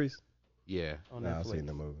series? Yeah. on No, I've Netflix. seen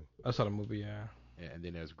the movie. I saw the movie, yeah. And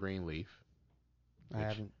then there's Greenleaf,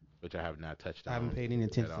 I which I have not touched on. haven't paid any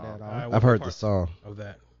attention at to that at all. all. I've heard the part song. of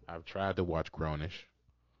that. I've tried to watch Grownish.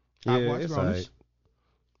 Yeah, I've watched it's Grownish. alright.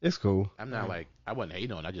 It's cool. I'm not like I wasn't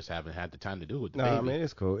hating on it. I just haven't had the time to do it with the No, baby. I mean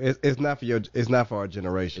it's cool. It's not for it's not for our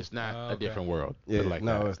generation. It's not Oh, a okay. different world. Yeah, Put it like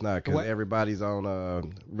no, that. it's not because What? everybody's on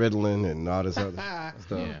Ritalin and all this other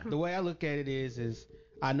stuff. Yeah. The way I look at it is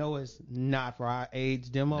I know it's not for our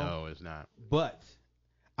age demo, No, it's not. but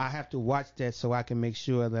I have to watch that so I can make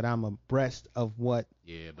sure that I'm abreast of what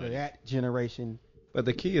Yeah, but that generation But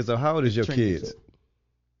the kids, though, how old is your trending kids?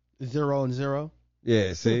 to. 0 and 0.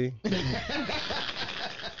 Yeah, see,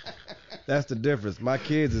 that's the difference. My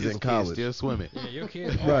kids is his in kids college, still swimming. Yeah, your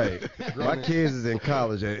kids. right? My kids is in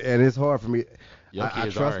college, and it's hard for me. Your I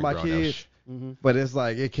kids trust are my grown kids, Mm-hmm. but it's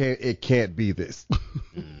like it can't be this.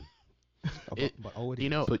 But oh, it You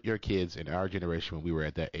is. know, put your kids in our generation when we were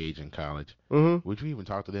at that age in college. hmm Would you even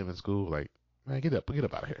talk to them in school? Like, man, get up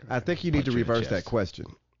out of here. I think you need to Punch you in the reverse that chest. question.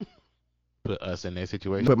 Put us in that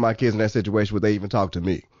situation. Put my kids in that situation where they even talk to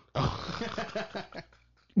me.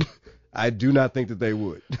 I do not think that they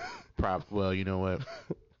would, Well, you know what?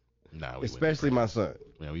 Nah, we especially my son.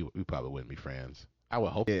 we probably wouldn't be friends. I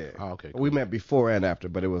would hope. Yeah. Oh, okay. Cool. We met before and after,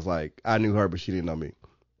 but it was like I knew her, but she didn't know me.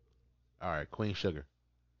 All right, Queen Sugar.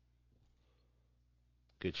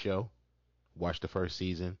 Good show. Watched the first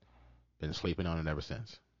season. Been sleeping on it ever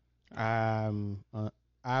since. I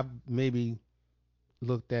maybe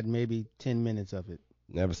looked at maybe 10 minutes of it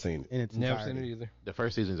Never seen it. in its Never entirety. seen it either. The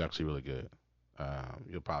first season is actually really good.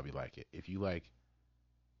 You'll probably like it. If you like,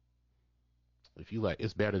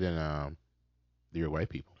 it's better than Dear White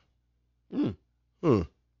People.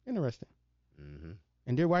 Interesting. Mm-hmm.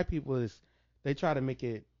 And Dear White People they try to make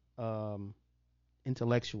it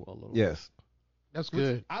intellectual a little. Yes. That's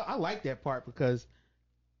good. I like that part because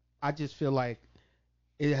I just feel like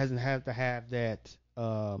it doesn't have to have that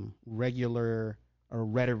regular or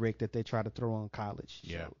rhetoric that they try to throw on college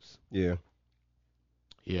shows. Yeah.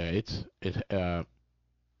 Yeah, the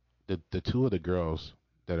two of the girls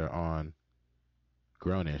that are on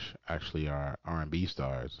Grownish actually are R&B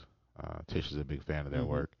stars. Tish is a big fan of their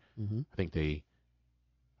work. Mm-hmm. I think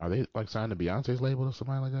are they like signed to Beyonce's label or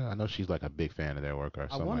something like that? I know she's like a big fan of their work or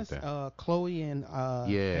something like that. Chloe and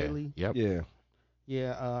Haley. Yep. Yeah.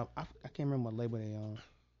 Yeah. I can't remember what label they on.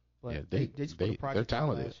 But Yeah, they just put a project they're out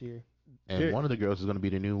talented. last year. And one of the girls is going to be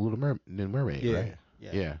the new Little Mermaid, Yeah. right?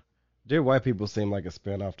 Yeah. Dear White People seem like a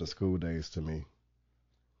spin off to School Days to me.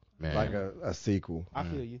 Man. Like a sequel. I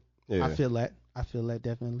feel you. Yeah. I feel that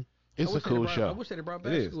definitely. It's a cool show. I wish they'd brought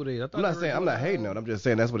back It is. School Days. I'm not hating on it. I'm just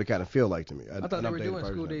saying that's what it kind of feel like to me. I thought they were doing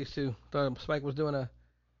School Days too. Thought Spike was doing a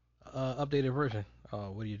updated version.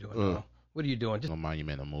 Oh, what are you doing? What are you doing? Just A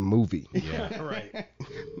monumental movie. Yeah. right.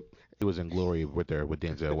 It was in glory with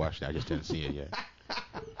Denzel Washington. I just didn't see it yet.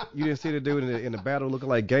 You didn't see the dude in the battle looking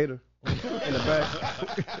like Gator in the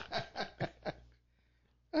back.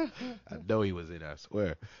 I know he was in it, I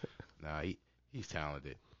swear. Nah, he's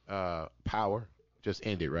talented. Power just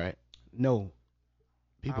ended, right? No.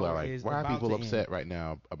 People Power are like, is why are about people to upset end. right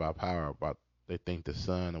now about Power? About they think the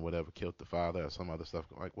son or whatever killed the father or some other stuff.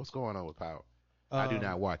 Like, what's going on with Power? I do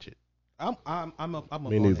not watch it. I'm up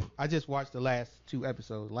Me on neither. it. I just watched the last 2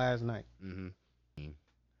 episodes last night. Mm-hmm.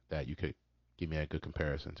 That you could give me a good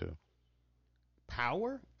comparison to.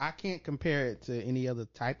 Power, I can't compare it to any other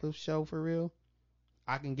type of show for real.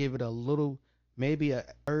 I can give it a little, maybe a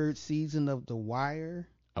 3rd season of The Wire.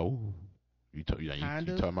 Oh, you talking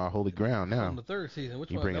Kinda. about holy ground now? On the 3rd season,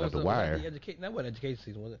 which You one? bringing That up was The Wire. That wasn't education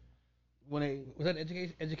season, was it? When they Was that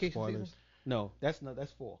education spoilers. season? No, that's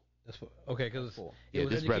 4. That's okay, because Yeah,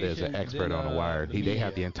 this brother is an expert on The Wire. They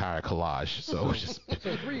have the entire collage, so it's just.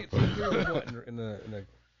 So three was what in the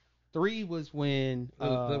 3 was when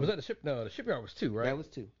was that the ship? No, the shipyard was 2, right? that was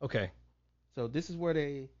 2. Okay. So this is where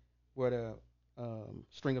the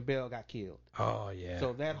Stringer Bell got killed. Oh yeah.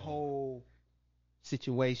 So that whole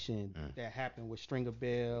situation that happened with Stringer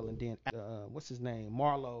Bell and then what's his name,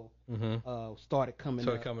 Marlowe, started coming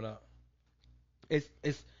up. It's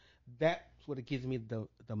that's what it gives me the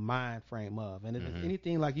mind frame of. And if it's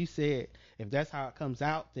anything like you said, if that's how it comes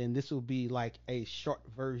out, then this will be like a short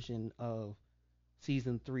version of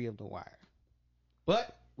season 3 of The Wire.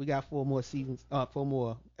 But we got 4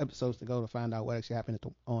 more episodes to go to find out what actually happened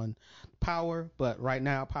on Power. But right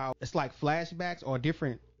now, Power, it's like flashbacks or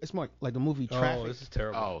different. It's more like the movie Traffic. Oh, this is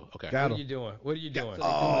terrible. Oh, okay. What are you doing? What are you doing? So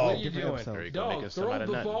What are you different doing? episodes. There you go, Dog, making some throw out of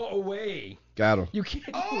the nothing. ball away. Got him. You can't.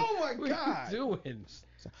 Oh my What God. are you doing?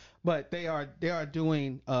 But they are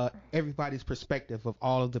doing everybody's perspective of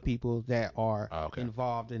all of the people that are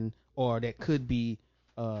involved in or that could be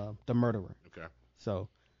the murderer. Okay. So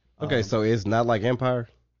Okay, so it's not like Empire.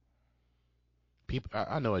 People,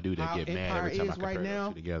 I know a dude that How get mad Empire every time I is compare right now?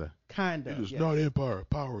 those two together. kind of. It's not Empire.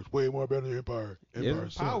 Power is way more better than Empire. Empire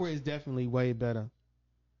sucks. Power is definitely way better.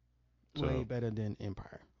 So- Way better than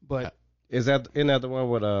Empire. But Isn't that the one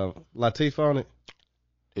with Latifah on it?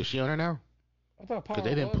 Is she on there now? I thought Power Because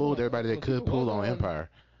they didn't was pull on- everybody that could pull on Empire.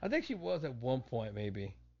 I think she was at one point,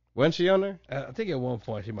 maybe. Wasn't she on there? I think at one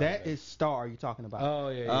point she might. have that been. is Star you're talking about. Oh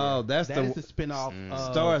yeah. Oh, that's That is the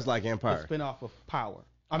spinoff. Stars like The Empire. spinoff of Power.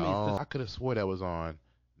 I mean, I could have swore that was on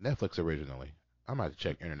Netflix originally. I might have to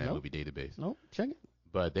check Internet Nope. Movie Database. no, check it.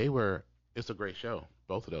 But it's a great show.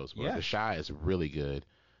 Both of those. Yeah. The Shy is really good,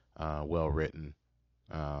 well written.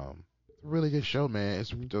 Really good show, man.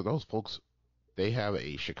 Those folks, they have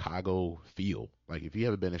a Chicago feel. Like if you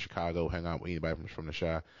ever been in Chicago, hang out with anybody from the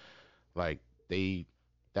Shy, like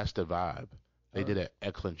that's the vibe. They did an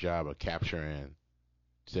excellent job of capturing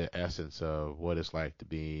the essence of what it's like to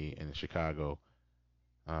be in Chicago.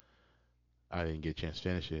 I didn't get a chance to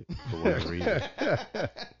finish it for whatever reason.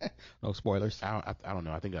 No spoilers. I don't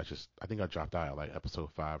know. I think I dropped out at like episode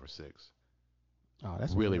 5 or 6. Oh,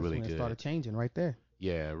 that's Really, when really it good. started changing right there.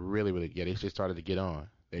 Yeah, really, really. Yeah, they just started to get on.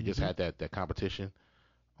 They just had that competition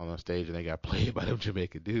on the stage, and they got played by them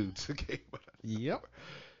Jamaican dudes. Yep.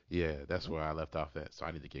 Yeah, that's where I left off at. So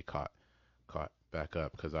I need to get caught back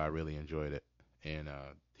up because I really enjoyed it, and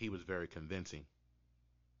he was very convincing.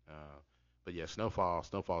 But yeah,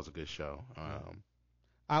 Snowfall's a good show.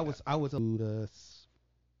 I was to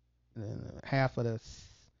the half of the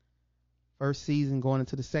first season going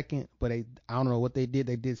into the second, but I don't know what they did.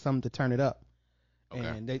 They did something to turn it up, Okay.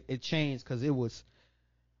 and it changed because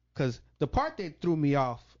the part that threw me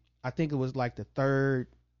off, I think it was like the third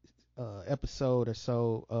episode or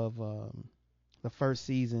so of the first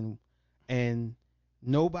season, and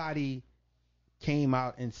nobody came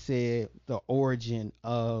out and said the origin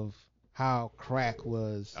of how crack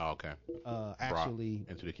was Okay. actually Brought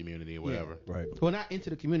into the community or whatever. Right. well, not into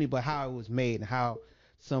the community, but how it was made and how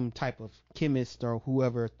some type of chemist or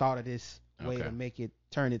whoever thought of this way Okay. to make it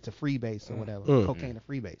turn it to freebase or whatever, Mm. cocaine to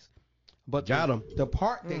freebase. But Got the, 'em. the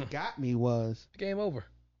part that got me was Game over.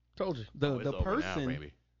 Told you. Oh, it's the over now, person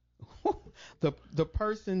baby. the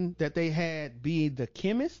person that they had be the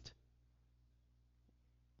chemist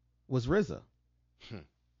was RZA. Hmm.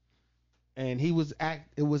 And he was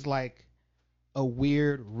it was like a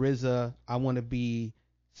weird RZA, I want to be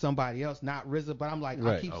somebody else, not RZA, but I'm like, I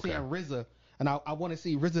Right. keep Okay. saying RZA, and I want to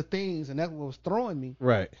see RZA things, and that's what was throwing me.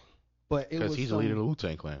 Right. But it Because was he's the leader of the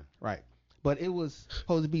Wu-Tang Clan. right. But it was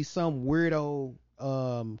supposed to be some weirdo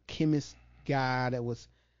chemist guy that was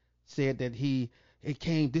said that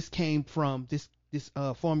this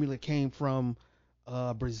formula came from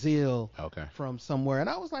Brazil, Okay. from somewhere, and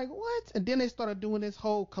I was like, what? And then they started doing this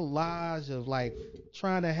whole collage of like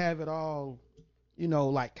trying to have it all,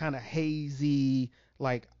 like kind of hazy,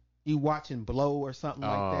 like you watching Blow or something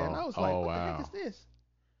like that. And I was like, what the heck is this?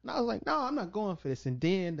 And I was like, no, I'm not going for this. And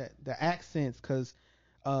then the accents, because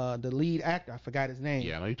the lead actor, I forgot his name.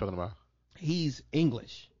 Yeah, I know you're talking about. He's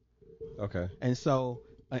English, Okay. and so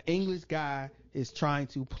an English guy is trying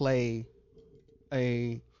to play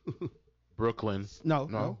a Brooklyn.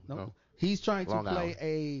 no. He's trying to Long play Island.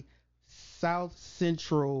 a South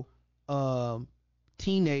Central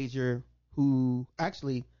teenager who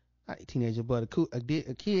actually not a teenager, but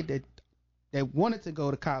a kid that wanted to go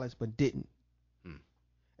to college but didn't. Hmm.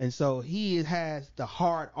 And so he has the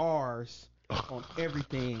hard R's on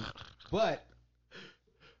everything, but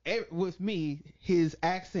with me, his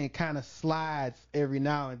accent kind of slides every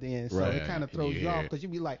now and then, so Right. it kind of throws you off because you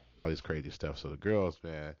be like, All this crazy stuff. So the girls,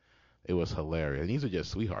 man, it was hilarious. And these are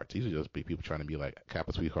just sweethearts. These are just people trying to be like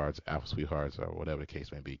Kappa sweethearts, Alpha sweethearts, or whatever the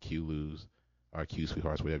case may be. Q-Lus or Q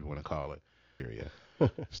sweethearts, whatever you want to call it. Area.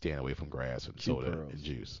 Staying away from grass and Q soda pearls. and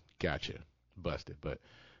juice. Gotcha. Busted. But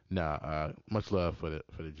nah, much love for the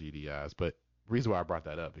GDIs. But the reason why I brought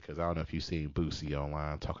that up because I don't know if you've seen Boosie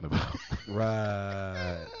online talking about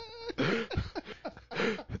Right.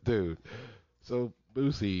 dude. So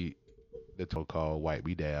Boosie, the tool called "Wipe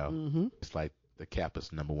Me Down." mm-hmm, It's like the Kappa's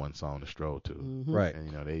 #1 song to stroll to, mm-hmm. Right.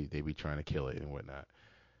 and they be trying to kill it and whatnot.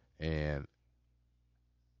 And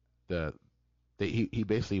he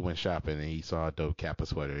basically went shopping and he saw a dope Kappa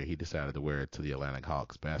sweater and he decided to wear it to the Atlanta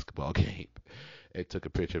Hawks basketball game. It took a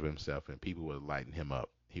picture of himself and people were lighting him up.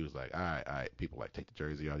 He was like, all right. People like take the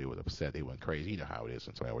jersey off. They was upset. They went crazy. You know how it is.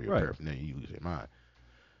 Sometimes when you're Right. paraphernalia, you lose your mind.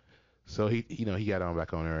 So he got on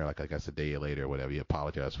back on there like I guess a day later or whatever. He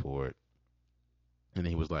apologized for it, and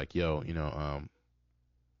he was like, "Yo,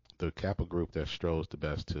 the Kappa group that strolls the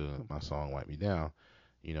best to my song "Wipe Me Down,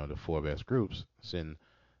 the 4 best groups, send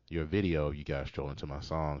your video of you guys strolling to my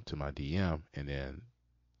song to my DM, and then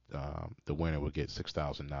the winner will get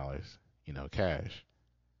 $6,000, cash."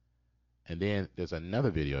 And then there's another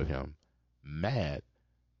video of him mad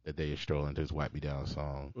that they are strolling to his "Wipe Me Down"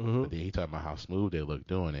 song. Mhm. But then he talking about how smooth they look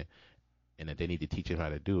doing it, and that they need to teach him how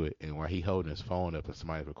to do it. And while he holding his phone up and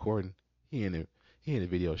somebody's recording, he in the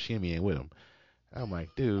video shimmying with him. I'm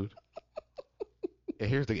like, dude. And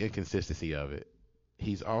here's the inconsistency of it.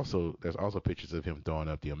 There's also pictures of him throwing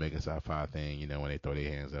up the Omega Psi Phi thing, when they throw their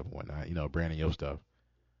hands up and whatnot, Brandon Yo stuff.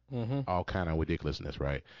 Mm-hmm. All kind of ridiculousness,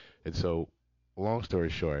 right? And so, long story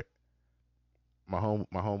short, my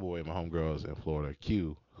homeboy and my homegirls in Florida,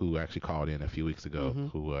 Q, who actually called in a few weeks ago,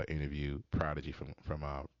 Mhm. who interviewed Prodigy from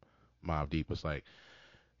Mobb Deep, was like,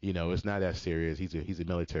 it's not that serious. He's a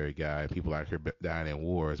military guy. People out here dying in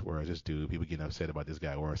wars, whereas this dude, people getting upset about this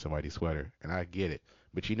guy wearing somebody's sweater, and I get it.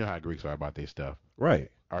 But you know how Greeks are about their stuff,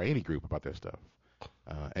 Right. or any group about their stuff.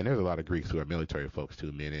 And there's a lot of Greeks who are military folks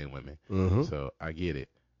too, men and women. Mm-hmm. So I get it.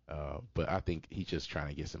 But I think he's just trying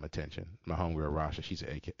to get some attention. My homegirl Rasha, she's an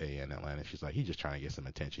AKA in Atlanta. She's like, he's just trying to get some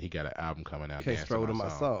attention. He got an album coming out, Can't Dance stroll to my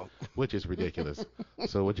song. which is ridiculous.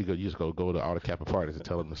 So what you just go to all the Kappa parties and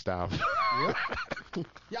tell them to stop.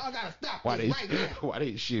 Y'all gotta stop why this they right now. why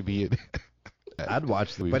they should be in? I'd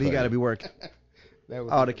watch it, We but he funny. got to be working. That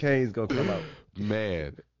was All the canes gonna come out.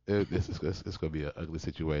 Man, it's gonna be an ugly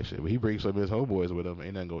situation. When he brings some of his homeboys with him,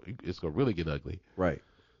 it's gonna really get ugly. Right.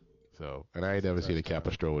 So, and I ain't never seen a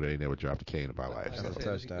Kappa stroll that ain't never dropped a cane in my life. Like I So, That's a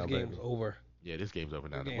said, touchdown, the game's baby. over. yeah, this game's over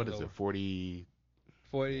now. The What game's is it? over.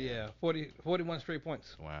 41 straight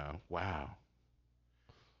points. Wow.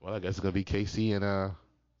 Well, I guess it's gonna be KC and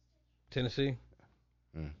Tennessee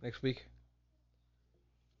next week.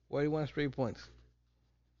 41 straight points.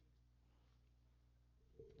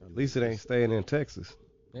 At least it ain't staying in Texas.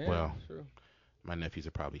 Yeah, Well, true. My nephews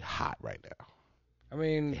are probably hot right now. I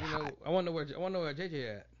mean, hot. I wonder where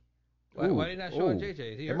JJ at. Why they not showing JJ?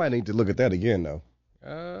 Is he They hurt? might need to look at that again, though.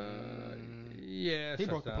 Yeah. He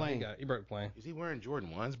broke the plane. He broke the plane. Is he wearing Jordan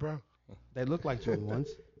 1s, bro? They look like Jordan 1s.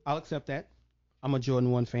 I'll accept that. I'm a Jordan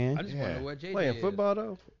 1 fan. I just want to know where JJ Playing is. football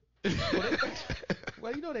though.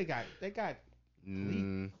 Well, you know they got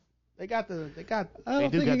Mm, they got I They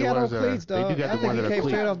don't do think got he the got no ones that are- cleats, they dog. do got I the think ones he that are came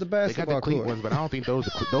cleat. straight off the they got the basketball cleat court. ones, but I don't think those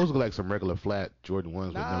look like some regular flat Jordan 1s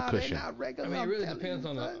with no Nah, cushion. they're not regular. I mean, it I'm really telling depends you,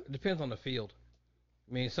 on son. depends on the field.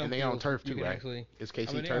 I mean, some And they on fields turf you too, can right? Actually, Is KC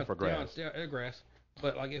I mean, turf or grass? They're grass,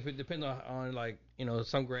 but like if it depends on like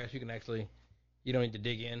some grass you can actually you don't need to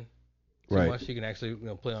dig in too Right. much. You can actually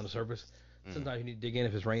play on the surface. Sometimes you need to dig in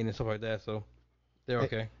if it's raining and stuff like that. So they're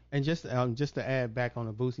okay. And just to add back on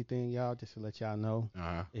the Boosie thing, y'all, just to let y'all know,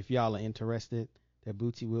 Uh-huh. if y'all are interested, that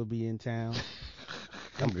Boosie will be in town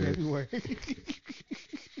I'm in good. February.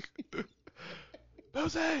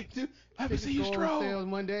 Jose, let me see you Tickets go on stroll. sale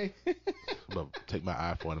Monday. I'm gonna take my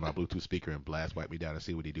iPhone and my Bluetooth speaker and blast wipe me down and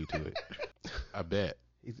see what he do to it. I bet.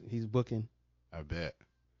 He's booking. I bet.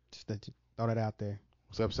 Just that you throw that out there.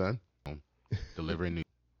 What's up, son? Delivering news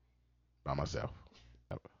by myself.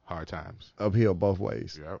 Hard times. Uphill both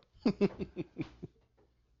ways. Yep.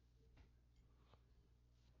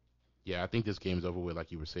 Yeah, I think this game's over with,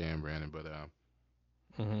 like you were saying, Brandon. But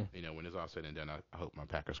when it's all said and done, I hope my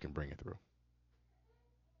Packers can bring it through.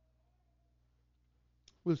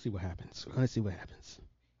 We'll see what happens. Let's see what happens.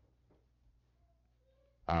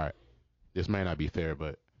 All right. This may not be fair,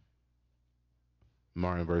 but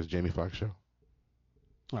Martin versus Jamie Foxx show.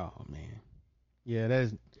 Oh man, yeah,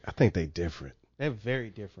 I think they different. they're very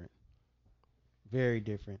different, very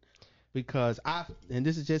different. Because and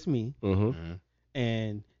this is just me, Mm-hmm.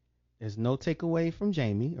 and there's no takeaway from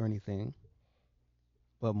Jamie or anything,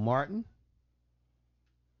 but Martin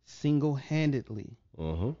single-handedly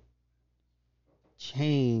Mm-hmm.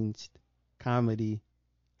 changed comedy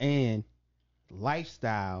and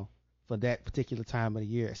lifestyle for that particular time of the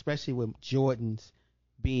year, especially with Jordan's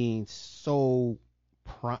being so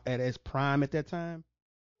at his prime at that time.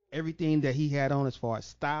 Everything that he had on as far as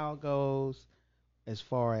style goes, as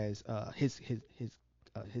far as his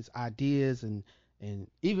ideas, and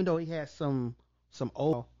even though he had some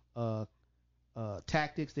old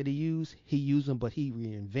tactics that he used them, but he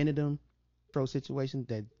reinvented them. Pro situation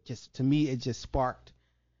that just, to me, it just sparked,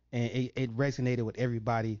 and it resonated with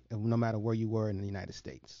everybody, no matter where you were in the United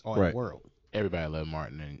States or in Right. the world. Everybody loved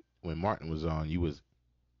Martin, and when Martin was on, you was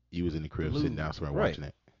in the crib Glued. sitting down somewhere Right. watching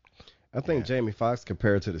it. I think Jamie Foxx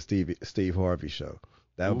compared to the Steve Harvey show.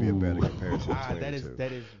 That would be a better Ooh. comparison between That the is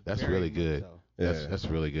two. that's really very much good. so. Yeah. That's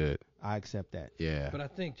really good. I accept that. Yeah. But I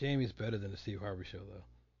think Jamie's better than the Steve Harvey show, though.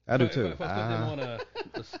 I do If too. I put them on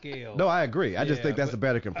a scale. No, I agree. I just Yeah, think that's but a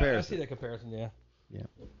better I see comparison. that comparison, yeah.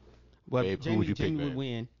 But Babe, who Jamie, would you Jamie pick, would babe?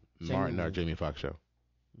 win. Jamie Martin would or win. Jamie Foxx show?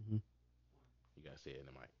 Mhm. You gotta say it in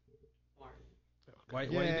the mic. Why you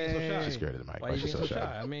being so shy? She's scared of the mic. Why Why you she's being so so shy?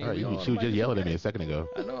 shy? I mean, All right, we all she was might just be yelling so at me shy. a second ago.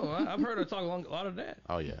 I know. I've heard her talk a lot of that.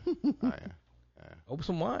 Oh yeah. Oh yeah. Open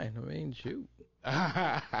some wine. I mean, shoot.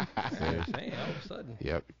 Yeah. Saying, all of a sudden.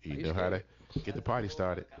 Yep. You know how to get the party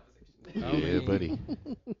started. I Yeah, mean, buddy.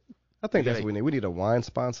 I think You that's what we need. We need a wine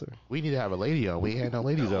sponsor. We need to have a lady on. We ain't had no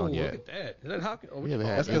ladies Oh, on look yet. at that. Is that how? Oh, We haven't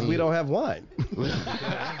had That's because we don't have wine.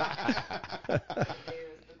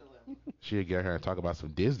 She'll get her and talk about some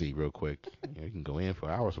Disney real quick. You can go in for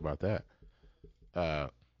hours about that.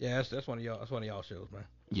 Yeah, that's one of y'all. That's one of y'all shows, man.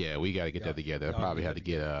 Yeah, we got to get that together. I y'all probably get have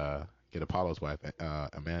to get Apollo's wife,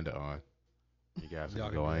 Amanda, on. You guys Y'all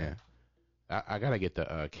can can go do in. I gotta get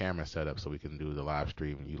the camera set up so we can do the live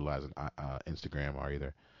stream utilizing Instagram, or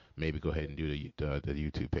either maybe go ahead and do the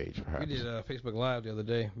YouTube page. Perhaps. We did Facebook Live the other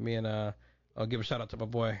day. Me and I'll give a shout out to my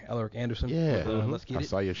boy Alaric Anderson. Yeah, with, Let's Get I It.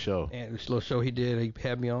 saw your show. And this little show he did, he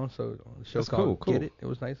had me on. So the show That's called cool. Get It. It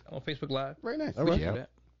was nice on Facebook Live. Very nice. All We right. should do Yeah. that.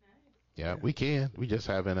 Yeah, we can. We just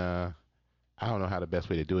haven't. I don't know how the best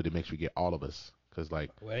way to do it to make sure we get all of us, because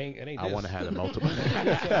like Well, it ain't I this. want to have the multiple.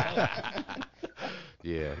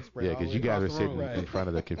 Yeah, Spread all because the you way guys are across the sitting room. in front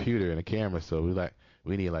of the computer and the camera, so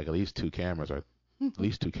we need like at least two cameras, or at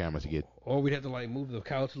least two cameras to get. Or we'd have to like move the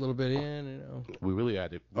couch a little bit in, you know. We really had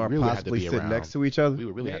to. We Or really had to possibly be sit around. next to each other. We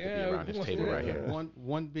would really have to Yeah, be around we this want table to right do here. that.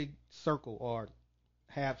 One big circle or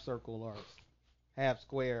half circle or half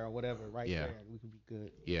square or whatever, right Yeah. there. We can be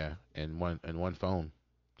good. Yeah, and one phone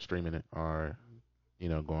streaming it, or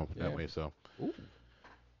going that Yeah. way. So Ooh.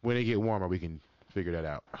 when it get warmer, we can figure that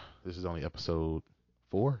out. This is only episode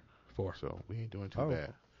 4, 4. so we ain't doing too Oh.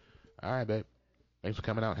 bad. All right, babe. Thanks for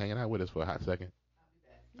coming out, hanging out with us for a hot second.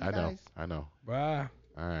 I know. Bye.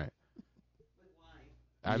 All right.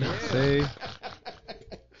 I know. See,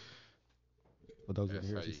 For those who That's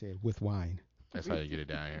hear how what she you- said, with wine. That's how you get it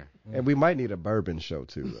down here. and we might need a bourbon show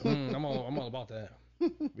too. Though. I'm all about that.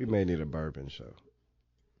 We may need a bourbon show.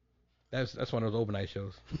 That's one of those overnight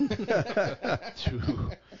shows.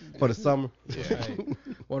 For the summer. Yeah. Right.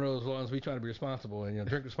 One of those ones we try to be responsible and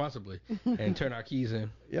drink responsibly and turn our keys in.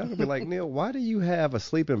 Y'all gonna be like, Neil, why do you have a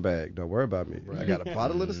sleeping bag? Don't worry about me. I got a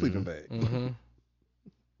bottle of the sleeping bag. Mm-hmm.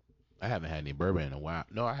 I haven't had any bourbon in a while.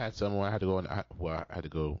 No, I had some when I had to go. I had to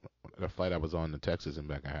go. The flight I was on to Texas and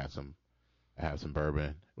back. I had some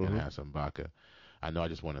bourbon and I had some vodka. I know I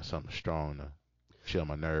just wanted something strong to chill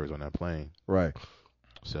my nerves on that plane. Right.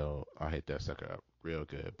 So I hit that sucker up real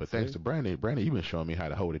good. But thanks to Brandon, you've been showing me how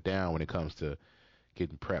to hold it down when it comes to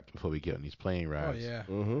getting prepped before we get on these plane Oh rides. yeah.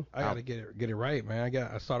 Mm-hmm. I gotta get it right, man.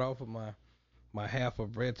 I start off with my half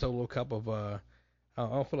of red Solo cup of I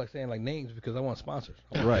don't feel like saying like names because I want sponsors.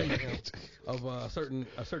 I want Right. of a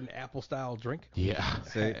certain apple style drink. Yeah.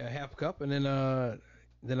 A half cup, and then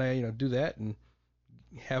I do that and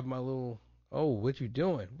have my little. Oh, what you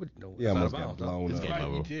doing? No, Yeah, it's almost out of got bounds, huh? blown It's up. game Right,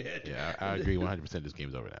 over. you did. Yeah, I agree 100%. This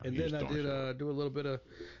game's over now. And You then I just did throwing shit. do a little bit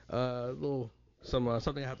of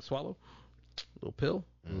something I have to swallow, a little pill,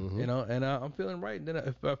 Mhm. and I'm feeling right. Then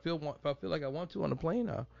if I feel like I want to on the plane,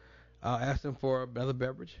 I'll ask them for another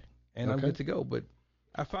beverage, and I'm Okay. good to go. But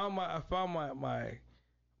I found my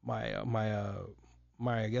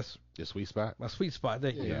I guess Your sweet spot. my sweet spot.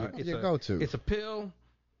 Thank you. Yeah, It's your a go-to. it's a pill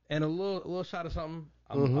and a little shot of something.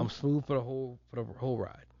 Mhm. I'm smooth for the whole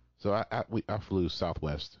ride. So I flew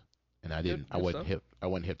Southwest, and I didn't. I good wasn't stuff. hip. I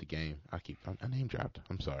wasn't hip the game. I name dropped.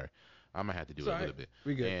 I'm sorry. I'm gonna have to do It's it a all little right. bit.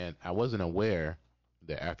 We good. And I wasn't aware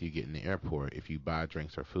that after you get in the airport, if you buy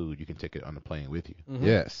drinks or food, you can take it on the plane with you. Mhm.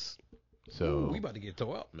 Yes. So Ooh, we about to get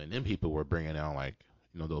tore up. I mean, them people were bringing out like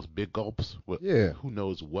those big gulps. Yeah. Who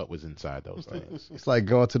knows what was inside those things? It's like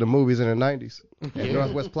going to the movies in the 90s. Yeah.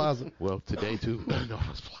 Northwest Plaza. Well, today too. No, it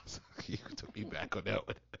was Plaza. You took me back on that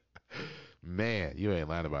one. Man, you ain't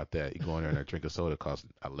lying about that. You go in there and a drink of soda costs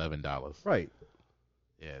 $11. Right.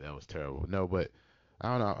 Yeah, that was terrible. No, but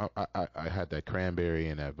I don't know. I had that cranberry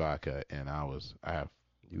and that vodka, and I have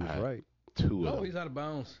You was I had right. 2 of Oh, them, he's out of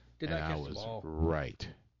bounds. Did and not I catch the was ball. right.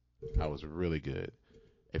 I was really good.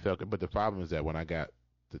 It felt good, but the problem is that when I got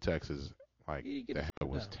to Texas, like You get the it hell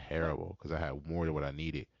was down. terrible because I had more than what I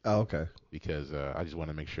needed. Oh, okay. Because I just want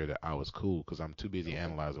to make sure that I was cool because I'm too busy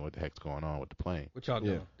analyzing what the heck's going on with the plane. What y'all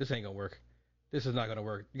doing? Yeah. This ain't gonna work. This is not gonna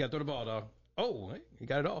work. You gotta throw the ball, dog. Oh, hey, you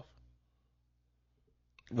got it off.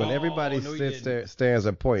 When Oh, everybody no, he sits didn't. there, stands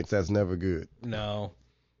at points, that's never good. No.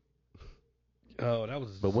 Oh, that was.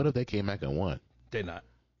 But what if they came back and won? They not.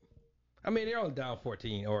 I mean, they're only down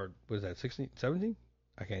 14, or was that 16, 17?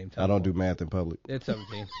 I can't even tell. I don't do math in public. It's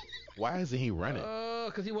 17. Why isn't he running?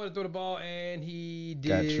 Because he wanted to throw the ball and he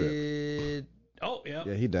Got did. Oh, yeah.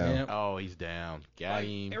 Yeah, he down. Yeah. Oh, he's down. Got Like,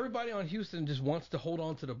 him. everybody on Houston just wants to hold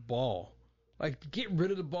on to the ball. Like, get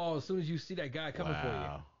rid of the ball as soon as you see that guy coming for you.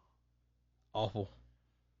 Wow. Awful.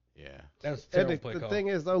 Yeah. That's a And terrible the, play the call. thing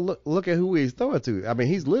is, though, look at who he's throwing to. I mean,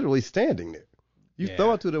 he's literally standing there. You Yeah.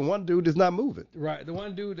 throw it to the one dude that's not moving. Right, the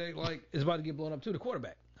one dude that like is about to get blown up too, the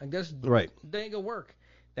quarterback. I guess Right. they ain't gonna work.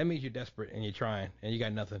 That means you're desperate and you're trying and you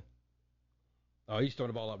got nothing. Oh, he's throwing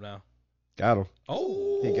the ball up now. Got him.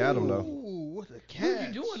 Oh, He got him, though. Ooh, what a What catch! are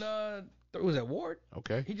you doing? Was that Ward?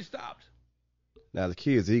 Okay. He just stopped. Now the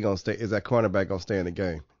key is he gonna stay. Is that cornerback gonna stay in the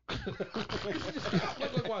game?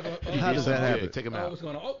 Look, watch. How does that Yeah, happen? take him Oh, out. what's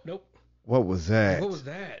going on? Oh, nope. What was that? What was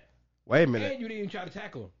that? Wait a minute. And you didn't even try to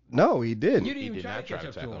tackle him. No, he didn't. You didn't He even did try not to try catch to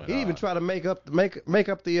up to tackle him. him. He even tried to make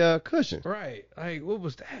up the cushion. Right. Like, what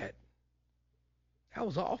was that? That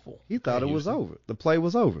was awful. He thought Hey, it was Houston. over. The play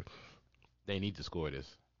was over. They need to score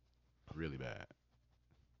this. Really bad.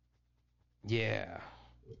 Yeah.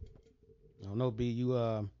 I don't know, B. You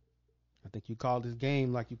I think you called this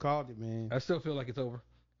game like you called it, man. I still feel like it's over.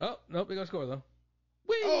 Oh, nope, they're going to score, though.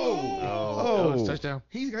 Whee! Oh, it's Oh. touchdown.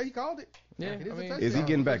 He called it. Yeah, It is I a mean- touchdown. Is he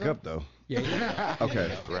getting back up though? Yeah, yeah.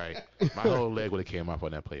 Okay. Right. My whole leg would have came off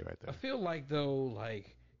on that play right I there. feel like, though,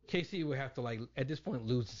 like, KC would have to, like, at this point,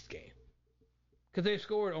 lose this game. Because they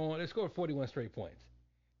scored 41 straight points.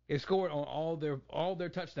 They scored on all their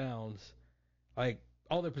touchdowns, like,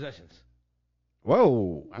 all their possessions.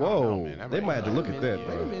 Whoa, I don't know, whoa. man. That They might might have to be- look at that, Yeah.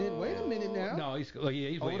 Wait a bro. minute. Wait a minute now. No, he's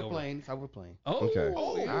way over the over. plane. It's over the plane. Oh, Okay.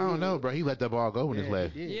 oh, I don't know, bro. He let that ball go in his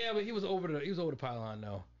leg. he did. Yeah, but he was over the pylon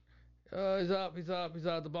though. He's up.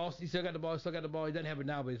 The ball. He still got the ball. He doesn't have it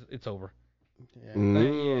now, but it's over. Yeah.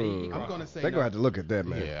 Mm. I'm gonna say They're no. gonna have to look at that,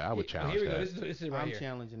 man. Yeah, I would challenge Here we go. that. This is right I'm here.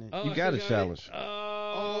 challenging it. Oh, You got to it? challenge.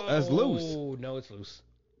 Oh, That's loose. Oh, no, it's loose.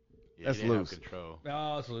 Yeah, That's he didn't have loose. control.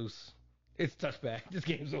 Oh, it's loose. It's touchback. This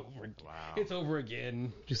game's over. Wow. It's over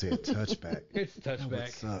again. You said touchback. It's That would touchback.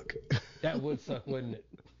 suck. That would suck, wouldn't it?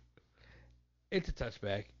 It's a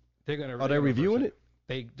touchback. They're gonna. Are they reviewing it?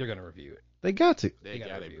 They're gonna review it. They got to. They gotta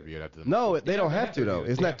got to review review it after the No, they don't they have have to to though. review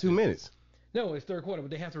it. It's They not have 2 to. minutes. No, it's third quarter,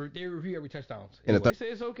 but they review every touchdown. And Anyway, they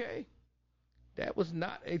say it's okay. That was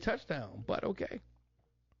not a touchdown, but okay.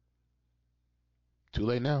 Too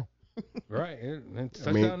late now. Right. It's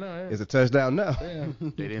I mean, touchdown now. Yeah. it's a touchdown now. Yeah.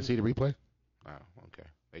 They didn't see the replay? Oh, okay.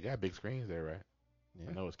 They got big screens there, right? Yeah.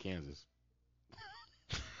 I know it's Kansas.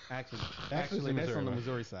 Actually, Actually, that's on the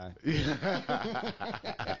Missouri, Missouri side.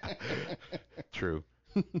 True.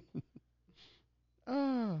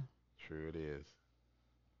 Ah. True it is.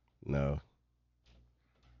 No.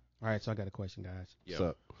 All right, so I got a question, guys. Yep.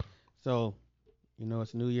 So So,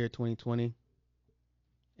 it's New Year 2020,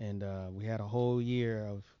 and we had a whole year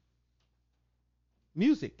of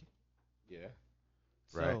music. Yeah.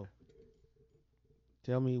 So, Right.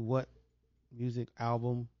 tell me what music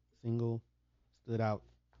album, single stood out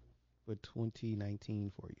for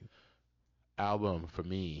 2019 for you. Album for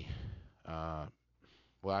me.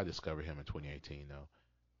 Well, I discovered him in 2018 though.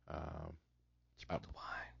 She brought the wine.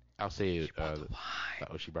 I'll say it. She brought the wine.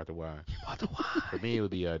 Oh, she brought the wine. She brought the wine. For me, it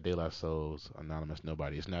would be De La Soul's Anonymous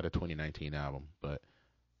Nobody. It's not a 2019 album, but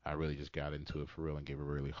I really just got into it for real and gave it a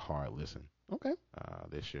really hard listen Okay.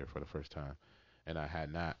 this year for the first time. And I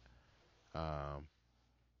had not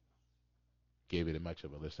gave it much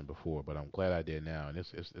of a listen before, but I'm glad I did now, and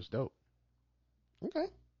it's dope. Okay.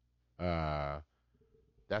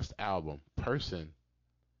 That's the album. Person,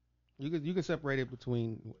 You could separate it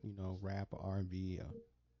between rap or R&B or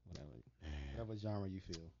whatever genre you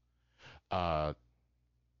feel.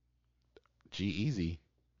 G-Eazy.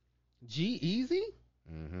 G-Eazy?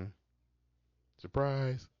 Mm-hmm.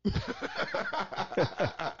 Surprise.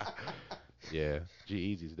 Yeah,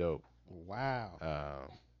 G-Eazy's dope. Wow.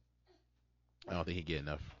 I don't think he get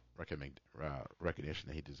enough recognition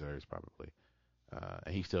that he deserves, probably.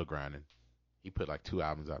 And he's still grinding. He put like 2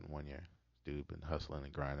 albums out in 1 year. Dude been hustling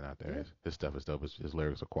and grinding out there. Yeah. His stuff is dope. His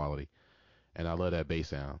lyrics are quality. And I love that bass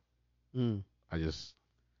sound. Mm.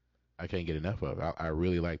 I can't get enough of it. I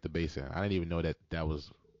really like the bass sound. I didn't even know that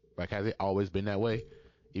was, like, has it always been that way?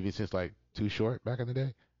 Even since, like, Too Short back in the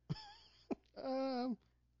day?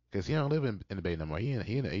 Because he don't live in the Bay no more. He in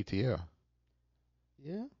the ATL.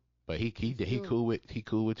 Yeah. But he cool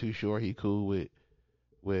with Too Short. He cool with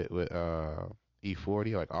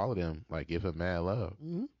E40. Like, all of them, like, give him mad love.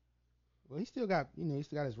 Mm-hmm. Well, he still got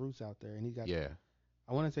his roots out there, and he got. Yeah.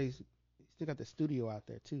 I want to say he still got the studio out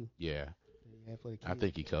there too. Yeah. For the I kids.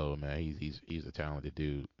 think he cold, man. He's a talented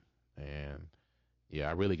dude, and yeah,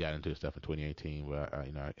 I really got into his stuff in 2018, but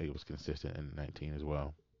it was consistent in 19 as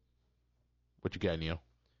well. What you got, Neil?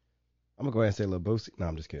 I'm gonna go ahead and say Lil Boosie. No,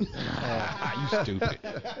 I'm just kidding. You stupid.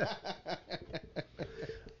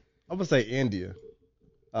 I'm gonna say India.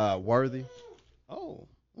 Worthy. Oh,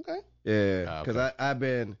 okay. Yeah, because Okay. I've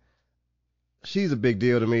been. She's a big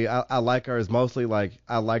deal to me. I like her as mostly like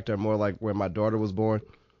I liked her more like when my daughter was born,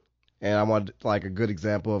 and I want like a good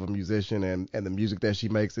example of a musician and the music that she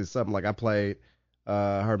makes is something like I played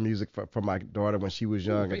her music for my daughter when she was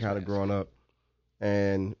young and face kind of mask. growing up,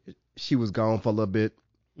 and she was gone for a little bit,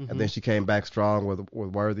 Mm-hmm. and then she came back strong with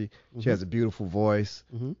Worthy. She has a beautiful voice.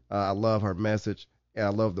 Mm-hmm. I love her message, and I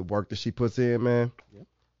love the work that she puts in, man. Yep.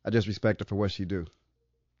 I just respect her for what she do.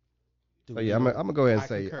 So yeah, I'm gonna go ahead and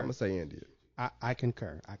say concur. I'm gonna say India. I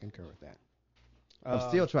concur. I concur with that. I'm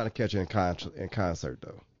still trying to catch her in concert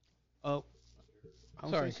though. Oh,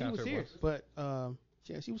 I'm Sorry, sorry, she was concert here, was. but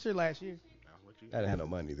she was here last year. I didn't have no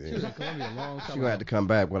money She was in then. Columbia a long She time gonna have to come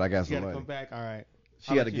back when I got She some got to money. come back. All right.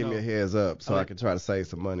 She got to give me a heads up so I'll I let- can try to save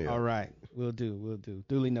some money. All right. We'll do.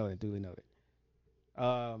 Duly noted.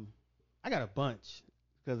 I got a bunch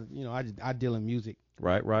because I deal in music.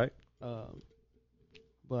 Right.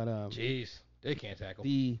 But Jeez, they can't tackle.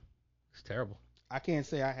 It's terrible. I can't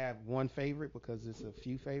say I have one favorite because it's a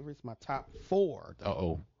few favorites. My top 4. though.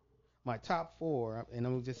 Uh-oh. My top 4, and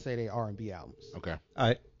I'm gonna just say they R&B albums. Okay. All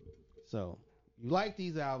right. So you like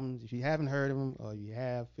these albums? If you haven't heard of them or you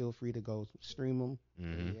have, feel free to go stream them.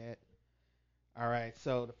 Mhm. Yet. All right.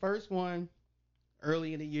 So the first one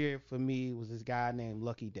early in the year for me was this guy named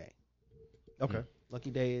Lucky Day. Okay. Lucky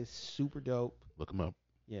Day is super dope. Look him up.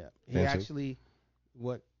 Yeah. He Fancy. actually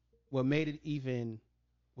what made it even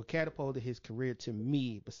what catapulted his career to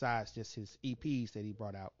me, besides just his EPs that he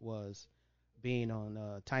brought out, was being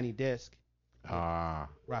on Tiny Desk,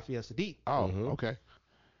 Raphael Sadiq. Oh, okay.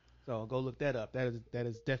 So go look that up. That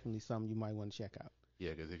is definitely something you might want to check out.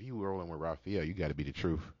 Yeah, because if you rolling with Raphael, you got to be the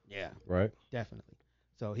truth. Yeah, Right. definitely.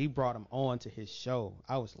 So he brought him on to his show.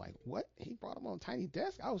 I was like, what? He brought him on Tiny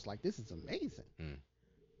Desk? I was like, this is amazing.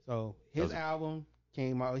 So his album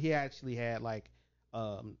came out. He actually had like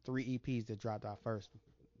 3 EPs that dropped out first.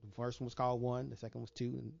 The first one was called 1, the second was 2,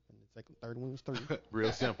 and the third one was 3.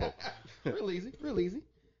 Real simple. Real easy.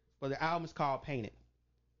 But the album is called Painted.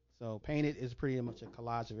 So Painted is pretty much a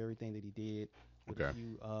collage of everything that he did with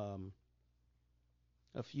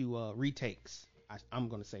a few retakes. I'm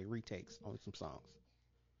gonna say retakes on some songs.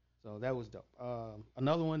 So that was dope.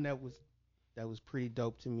 Another one that was pretty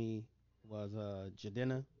dope to me was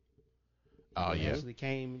Jadena. Oh, He yeah. actually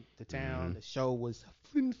came to town. The show was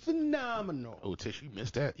phenomenal. Oh, Tish, you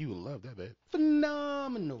missed that. You would love that, babe.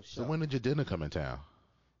 Phenomenal show. So when did your dinner come in town?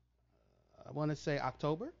 I want to say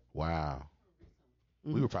October. Wow.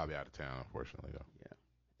 We were probably out of town, unfortunately, though.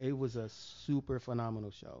 Yeah. It was a super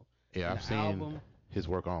phenomenal show. Yeah, And I've the seen album, his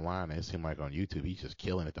work online, and it seemed like on YouTube, he's just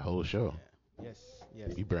killing it the whole show. yes.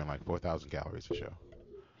 He burned like 4,000 calories a show.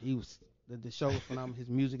 He was the show was phenomenal. His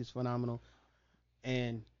music is phenomenal,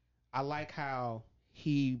 and I like how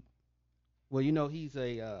he's I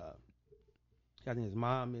think his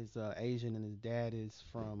mom is Asian and his dad is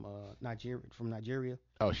from Nigeria.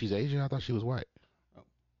 Oh, she's Asian? I thought she was white.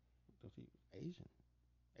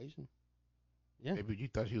 Asian. Yeah. Maybe you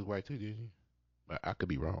thought she was white too, didn't you? But I could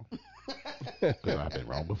be wrong. Because I've been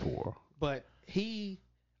wrong before. But he,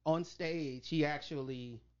 on stage, he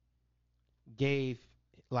actually gave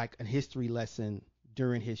like a history lesson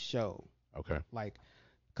during his show. Okay. Like,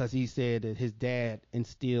 because he said that his dad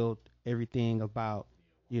instilled everything about,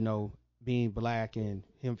 being black and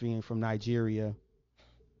him being from Nigeria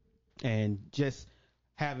and just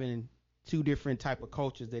having 2 different type of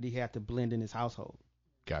cultures that he had to blend in his household.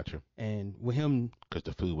 Gotcha. And with him, because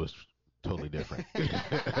the food was totally different.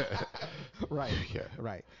 Right. Yeah.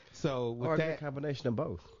 Right. So with Or a that good combination of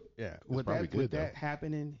both. Yeah, probably good, that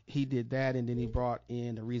happening, he did that, and then he brought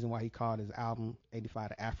in the reason why he called his album 85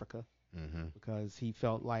 to Africa, because he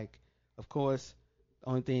felt like, of course, the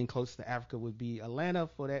only thing close to Africa would be Atlanta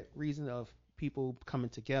for that reason of people coming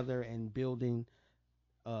together and building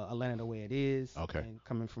Atlanta the way it is. Okay. And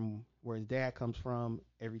coming from where his dad comes from,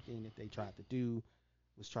 everything that they tried to do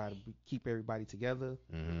was try to keep everybody together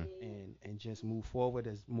and just move forward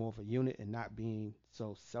as more of a unit and not being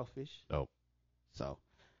so selfish. Oh. So,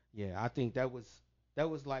 yeah, I think that was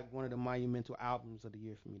like one of the monumental albums of the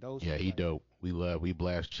year for me. Those. Yeah, he like, dope. We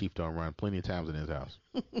blast Chief Don't Run plenty of times in his house.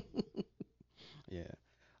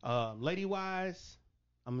 Yeah. Lady Wise,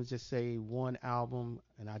 I'm gonna just say one album,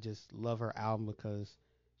 and I just love her album because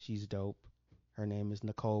she's dope. Her name is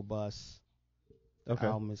Nicole Buss. The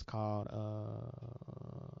album is called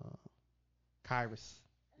Kairos.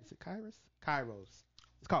 Is it Kairos? Kairos.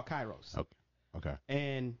 It's called Kairos. Okay.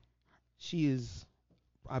 And she is,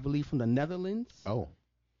 I believe, from the Netherlands. Oh.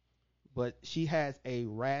 But she has a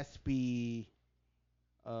raspy.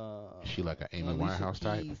 Is she like an Amy Alicia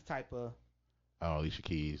Winehouse Keys type of Alicia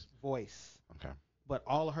Keys. voice. Okay. But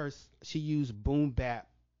all of hers, she used boom bap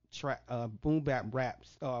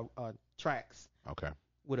raps tracks. Okay.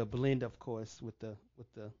 With a blend, of course, with the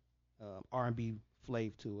R&B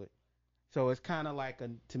flavor to it. So it's kind of like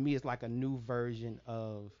to me, it's like a new version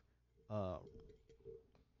of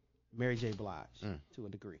Mary J. Blige to a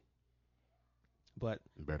degree. But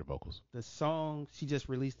better vocals. The song, she just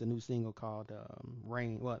released a new single called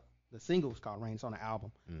Rain. Well, the single was called Rain. It's on the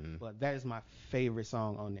album. But that is my favorite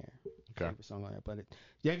song on there. Okay. Favorite song on there. But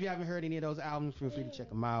if you haven't heard any of those albums, feel free to check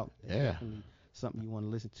them out. It's definitely something you want to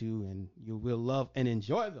listen to, and you will love and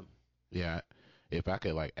enjoy them. Yeah. If I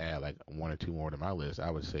could add 1 or 2 more to my list, I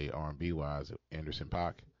would say R&B wise, Anderson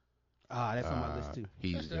 .Paak. That's on my list too.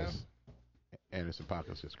 He's just Anderson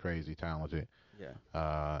 .Paak is just crazy talented.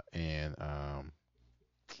 Yeah. And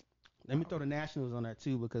let me throw the Nationals on there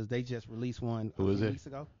too, because they just released one Who is it? weeks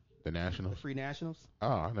ago. The Nationals? The Free Nationals. Oh,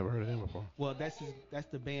 I never heard of them before. Well, that's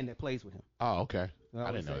the band that plays with him. Oh, okay.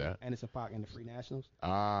 I didn't know that. Anderson .Paak and the Free Nationals.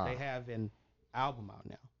 They have an album out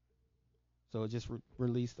now. So it just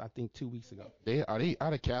released, I think, 2 weeks ago. Are they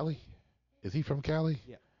out of Cali? Is he from Cali?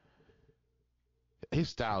 Yeah. His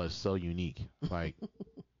style is so unique.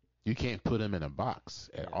 You can't put him in a box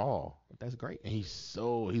at all. But that's great. And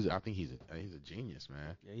I think he's a genius,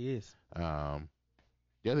 man. Yeah, he is.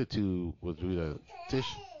 The other two was Tish.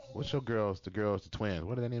 What's your girls? The twins.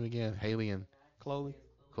 What are their name again? Haley and Chloe.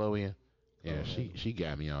 Chloe. Yeah, she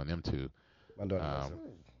got me on them too. My daughter knows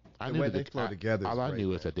I the knew way that they flow together. all is I great, knew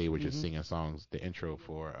man. was that they were just singing songs, the intro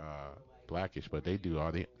for Blackish, but they do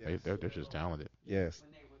all they're just talented. Yes.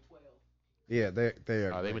 Yeah, they are.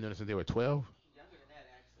 They've Great. been doing it since they were 12.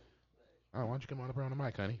 Oh, why don't you come on up around the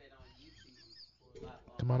mic, honey?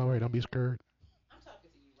 Come on over here. Don't be scared.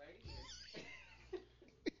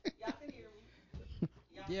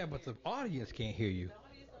 Yeah, but the audience can't hear you.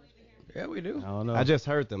 Yeah, we do. I don't know. I just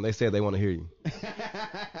heard them. They said they want to hear you.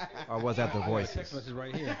 Or was that the I got a voices? text message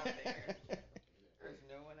right here. There's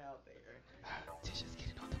no one out there. She's just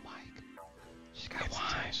getting on the mic. She's got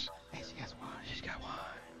wine. Hey, she has wine. She's got wine.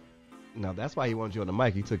 No, that's why he wanted you on the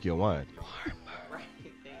mic. He took your wine. Right.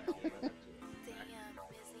 Thank you.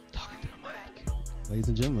 Talking to the mic. Ladies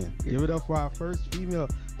and gentlemen, give it up for our first female,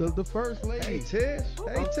 the first lady. Hey, Tish.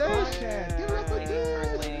 Hey, Tish. Podcast. Give it up for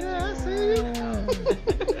Tish. Yeah, I see you.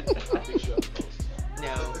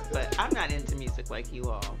 No, but I'm not into music like you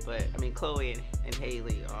all. But I mean, Chloe and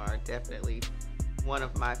Haley are definitely one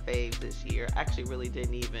of my faves this year. I actually really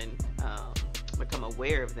didn't even become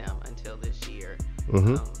aware of them until this year.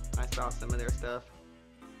 I saw some of their stuff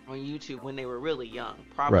on YouTube when they were really young,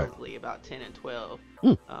 probably about 10 and 12,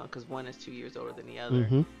 because one is 2 years older than the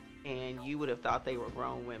other. And you would have thought they were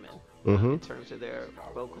grown women in terms of their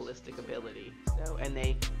vocalistic ability. So, and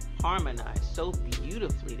they harmonize so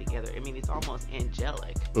beautifully together. I mean, it's almost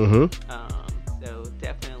angelic. So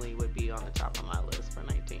definitely would be on the top of my list for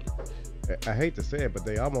 19. I hate to say it, but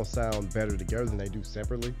they almost sound better together than they do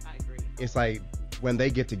separately. I agree. It's like when they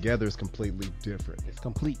get together, it's completely different. It's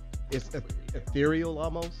complete. It's ethereal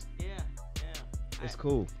almost. Yeah. It's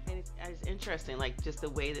cool. And it's interesting, like just the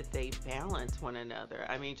way that they balance one another.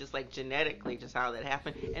 I mean, just like genetically, just how that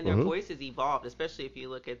happened. And their voices evolved, especially if you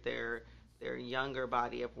look at their younger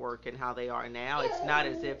body of work and how they are now. It's not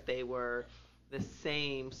as if they were the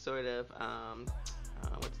same sort of,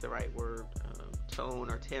 what's the right word,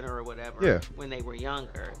 tone or tenor or whatever when they were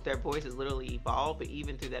younger. Their voices literally evolved, but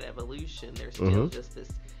even through that evolution, there's still just this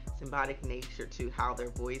symbiotic nature to how their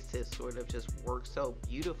voices sort of just work so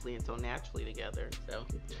beautifully and so naturally together. So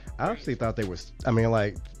I actually thought they were. I mean,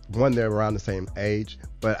 like they're around the same age,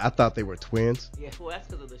 but I thought they were twins. yeah, well, that's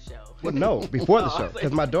because of the show. Well, no, before the show,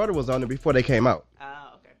 because my daughter was on it before they came out.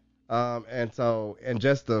 Oh, okay. And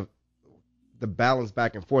just the balance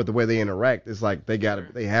back and forth, the way they interact, is like they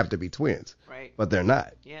have to be twins, Right. but they're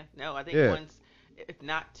not. Yeah, no, I think one's, if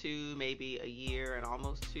not two, maybe a year and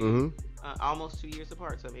almost two, almost 2 years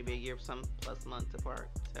apart. So maybe a year, some plus months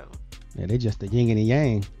apart. So Yeah, they just the yin and the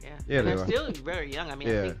yang. Yeah, and they they're are. still very young. I mean,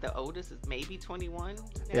 Yeah. I think the oldest is maybe 21.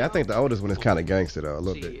 Yeah, I think the oldest one is kind of gangster though, a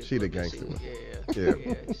little bit. is She the a little gangster one.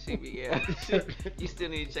 bit, Yeah. You still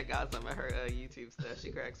need to check out some of her YouTube stuff.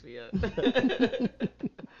 She cracks me up.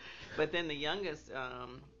 But then the youngest,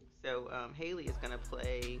 Haley is gonna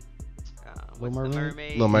play. What's Little the Mermaid?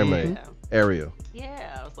 mermaid? Little Mermaid. Yeah. Ariel.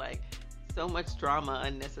 Yeah, I was like, so much drama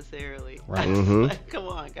unnecessarily. Right. Like, come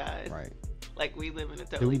on, guys. Right. Like we live in a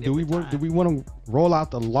Do totally we different want to roll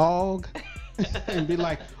out the log and be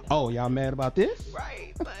like, oh, y'all mad about this?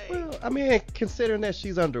 Right. Like, Well, I mean, considering that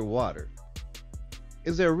she's underwater,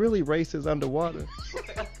 is there really races underwater?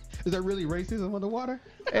 Is there really racism underwater?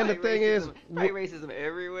 And the white thing is, racism- white racism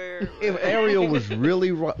everywhere. if Ariel was really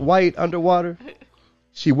white underwater,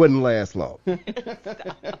 she wouldn't last long.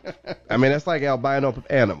 I mean, that's like albino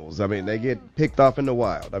animals. I mean, they get picked off in the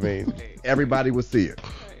wild. I mean, everybody would see it.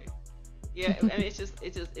 Right. Yeah, I mean,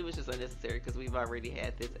 it was just unnecessary because we've already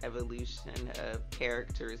had this evolution of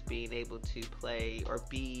characters being able to play or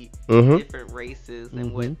be different races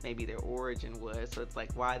than what maybe their origin was. So it's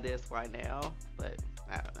like, why this, why now? But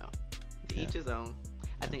I don't know. To each his own.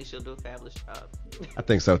 I think she'll do a fabulous job. I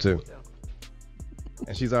think so too. So,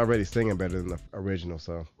 And she's already singing better than the original,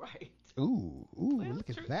 so. right. Ooh, Well, look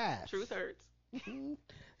at that. Truth hurts.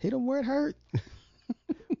 Hit them where it hurt.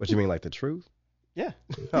 What you mean, like the truth? Yeah.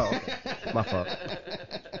 Oh, okay. My fault.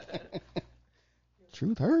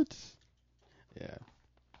 Truth hurts. Yeah.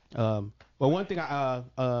 But one thing I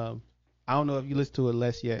don't know if you listened to it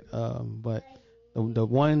less yet. But the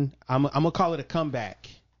one I'm gonna call it a comeback.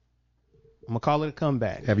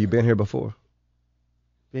 Have you been here before?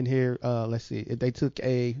 Been here. Let's see. They took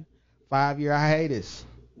a 5-year hiatus.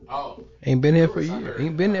 Oh, Ain't been here for a year.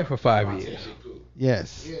 Ain't been there for 5 years.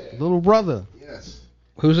 Yes. Yeah. Little brother yes.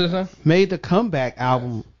 Who's this now? made the comeback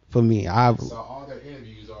album for me. I Saw all their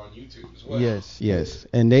interviews on YouTube as well. yes.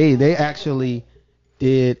 And they actually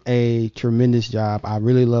did a tremendous job. I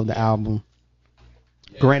really love the album.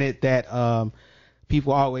 Yeah. Granted that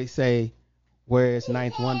people always say, where is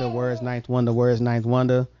Ninth Wonder? Where is Ninth Wonder? Where is Ninth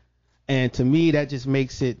Wonder? And to me, that just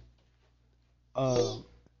makes it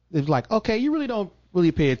it's like, okay, you really don't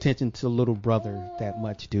really pay attention to Little Brother that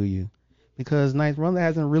much, do you? Because Ninth Wonder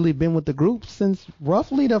hasn't really been with the group since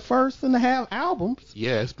roughly the first and a half albums.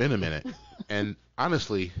 Yeah, it's been a minute. And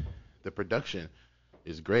honestly, the production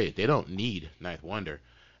is great. They don't need Ninth Wonder.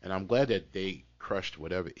 And I'm glad that they crushed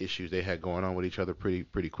whatever issues they had going on with each other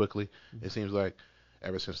pretty quickly. It seems like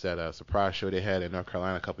ever since that surprise show they had in North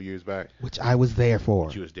Carolina a couple years back. Which I was there for.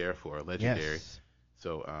 Which you was there for, legendary. Yes.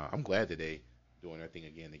 So I'm glad that they doing their thing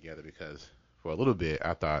again together because for a little bit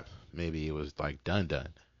I thought maybe it was like done.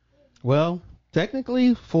 Well,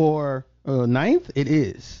 technically for Ninth, it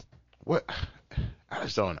is. What? I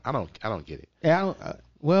just don't. I don't get it. Yeah,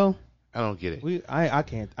 I don't get it. I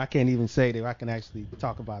can't even say that I can actually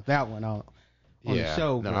talk about that one on the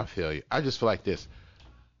show. No, I feel you. I just feel like this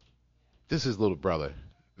is Little Brother.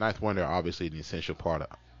 Ninth Wonder obviously the essential part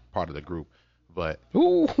of the group, but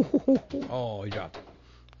Ooh. Oh, you dropped it.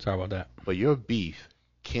 Sorry about that. But your beef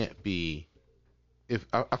can't be. If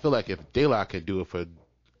I feel like if De La can do it for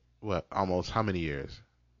what almost how many years?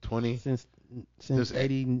 20 since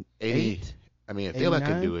 88. I mean, if De La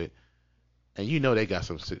can do it, and they got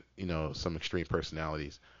some extreme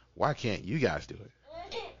personalities, why can't you guys do it?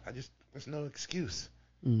 There's no excuse.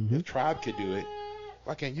 Mm-hmm. If Tribe could do it,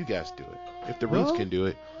 why can't you guys do it? If the Roots can do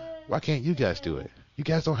it, why can't you guys do it? You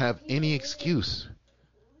guys don't have any excuse.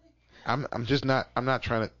 I'm not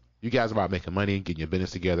trying to. You guys are about making money, getting your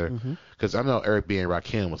business together. Because I know Eric B. and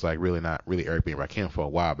Rakim was like really not really Eric B. and Rakim for a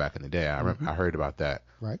while back in the day. I remember I heard about that.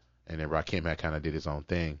 Right. And then Rakim had kind of did his own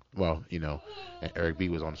thing. Well, and Eric B.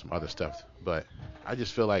 was on some other stuff. But I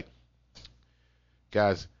just feel like,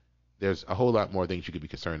 guys, there's a whole lot more things you could be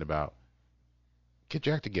concerned about. Get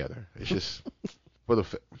your act together. It's just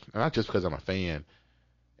not just because I'm a fan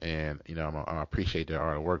and I appreciate their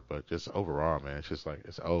artwork, but just overall, man, it's just like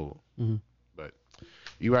it's old. Mm-hmm. But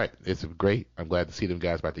you're right. It's great. I'm glad to see them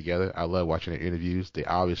guys back together. I love watching their interviews. They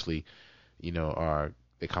obviously,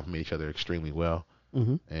 they complement each other extremely well.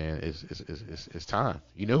 Mm-hmm. And it's time.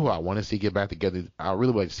 You know who I want to see get back together? I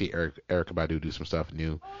really like to see Erykah Badu do some stuff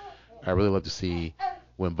new. I really love to see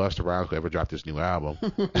when Busta Rhymes will ever drop this new album.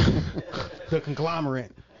 The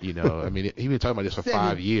conglomerate. He been talking about this for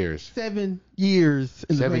 5 years. 7 years.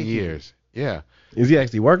 7 years. Yeah. Is he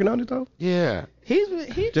actually working on it though? Yeah. He's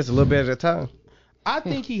just a little bit at a time. I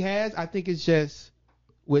think he has. I think it's just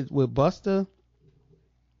with Busta.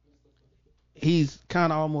 He's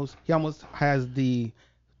kind of almost has the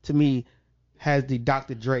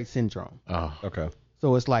Dr. Dre syndrome. Oh, okay.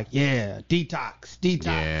 So it's like, detox.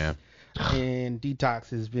 Yeah. And detox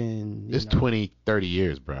has been it's 20, 30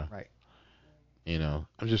 years, bro. Right.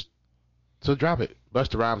 So drop it.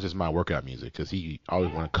 Busta Rhymes is my workout music because he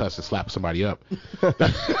always want to cuss and slap somebody up.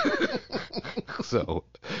 So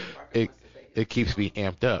it keeps me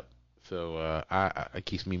amped up. So it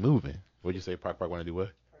keeps me moving. What'd you say? Park want to do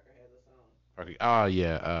what? Parker. Oh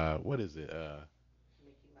yeah. What is it?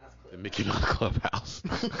 The Mickey Mouse Clubhouse.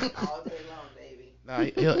 All day long, baby. Nah,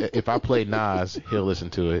 if I play Nas, he'll listen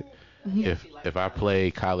to it. If I play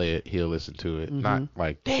Khaled, he'll listen to it. Mm-hmm. Not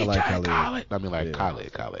like DJ like Khaled. I mean like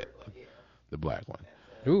Khaled, the black one.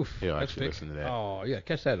 Oof. He'll that's actually big. listen to that. Oh yeah,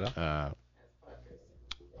 catch that up.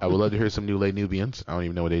 I would love to hear some new Les Nubians. I don't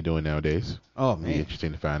even know what they're doing nowadays. Oh It'd be man.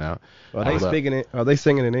 interesting to find out. Are they speaking it? Are they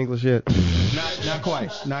singing in English yet? Not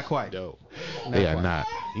quite. No, they are not.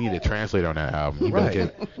 You need a translator on that album. You better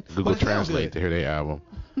get Google But it sounds Translate good. to hear their album.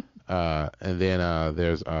 And then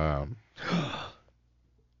there's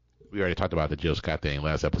we already talked about the Jill Scott thing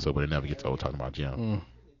last episode, but it never gets old talking about Jim.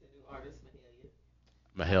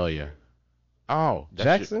 Mahalia. Oh,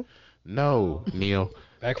 Jackson? No, Neil.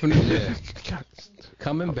 Back from the dead.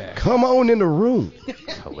 Coming back. Come on in the room.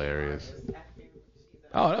 Hilarious.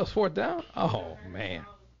 Oh, that was fourth down? Oh, man.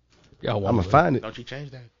 Y'all I'm gonna find it. Don't you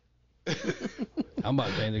change that? I'm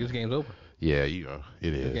about to change it. This game's over. Yeah, you know,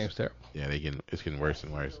 it This is. game's terrible. Yeah, it's getting worse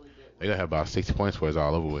and worse. They gotta have about 60 points before it's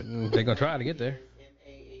all over with. They're going to try to get there.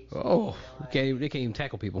 Oh, they can't even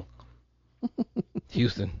tackle people.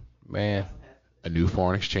 Houston, man. A new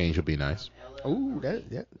foreign exchange would be nice. Ooh,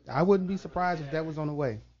 that I wouldn't be surprised if that was on the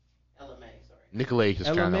way. LMA, sorry. Nicolay is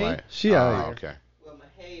kind of LMA? like. She out here. Okay. Well,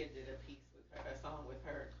 Mahalia did a piece with her, a song with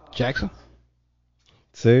her called Jackson?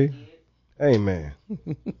 See? Hey, man.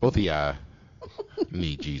 Both of y'all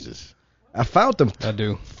need Jesus. I found them I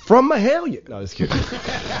do. from Mahalia. No, just kidding. She's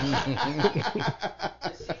hot.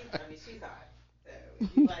 So,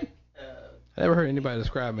 if you like, I never heard anybody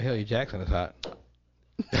describe Mahalia Jackson as hot.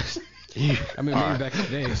 I mean, maybe back in the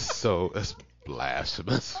day. That's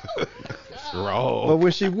blasphemous. It's wrong. But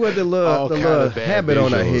when she wore the All little kind of bad habit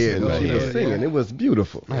on her visuals head in and my she was head. singing, it was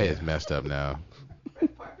beautiful. My head's messed up now.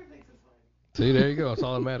 Parker thinks it's funny. See, there you go. That's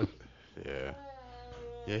all that matters. Yeah.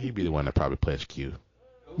 Yeah, he'd be the one that probably pledged Q.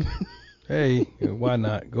 Hey, why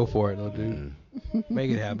not? Go for it, little dude.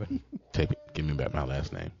 Make it happen. Give me back my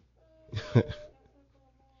last name.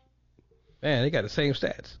 Man, they got the same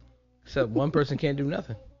stats, except one person can't do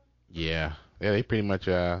nothing. Yeah, they pretty much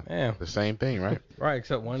Yeah. the same thing, right? Right,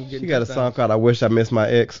 except one getting. She got a song touchdowns. called "I Wish I Missed My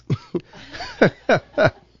Ex."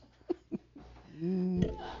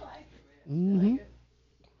 Mm-hmm.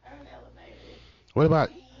 What about?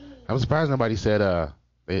 I'm surprised nobody said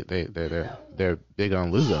they're big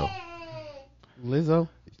on Lizzo. Lizzo.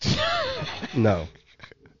 No.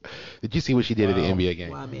 Did you see what she did at the NBA game?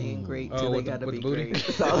 Well, I mean, great Oh, till they with the- gotta with be the booty? great.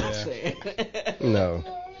 That's all I'm Yeah. saying. No.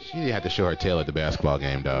 She didn't have to show her tail at the basketball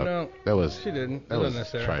game, dog. No, that was she didn't. that That was wasn't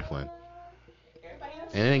necessary. trifling.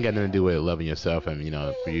 And it ain't got nothing to do with loving yourself and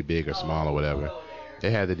if you're big or small or whatever.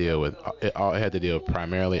 It had to deal with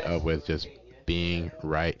primarily with just being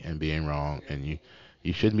right and being wrong, and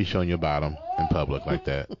you shouldn't be showing your bottom in public like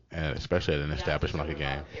that, and especially at an establishment like a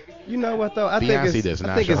game. You know what though? I Beyonce think does I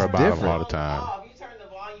not think show it's her bottom different. all the time. You turn the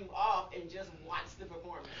volume off and just watch the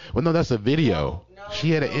performance. Well, no, that's a video.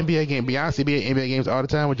 She had an NBA game. Beyonce be at NBA games all the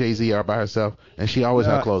time with Jay-Z or by herself, and she always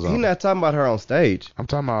had clothes on. He's not talking about her on stage. I'm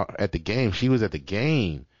talking about at the game. She was at the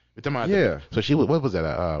game. We're talking about so she was. What was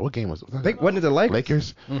that? What game was it? I think wasn't it the Lakers?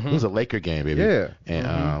 Lakers? It was a Laker game, baby. Yeah.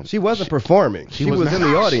 And She wasn't performing. She was not, in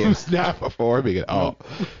the audience. She was not performing at all.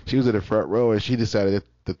 She was in the front row, and she decided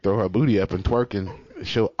to throw her booty up and twerk and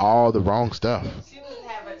show all the wrong stuff. She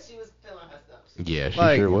was feeling herself. Yeah, she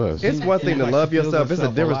Like, sure was. it's one thing to Like love she feels yourself. It's a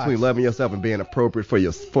herself a difference lot. between loving yourself and being appropriate for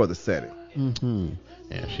the setting. Mm-hmm.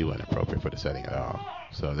 Yeah, she wasn't appropriate for the setting at all.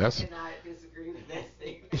 So that's. And I disagree with that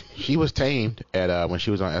statement. She was tamed at when she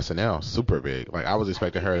was on SNL, super big. Like I was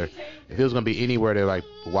expecting her to, if it was gonna be anywhere to like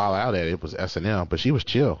wild out at, it was SNL. But she was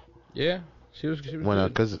chill. Yeah, she was. When good.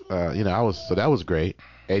 because that was great.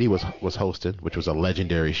 Eddie was hosting, which was a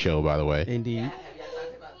legendary show, by the way. Indeed.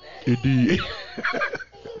 Eddie.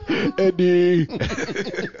 Eddie.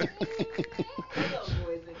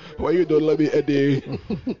 Why you don't love me, Eddie?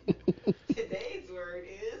 Today's word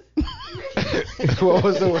is What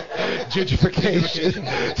was the word?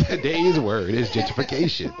 Gentrification. Today's word is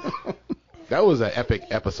gentrification. That was an epic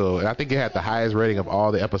episode, and I think it had the highest rating of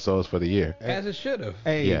all the episodes for the year. As it should have.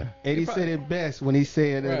 Hey, Yeah. Eddie said it best when he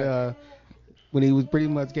said that when he was pretty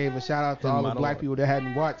much gave a shout out to His all the monologue. black people that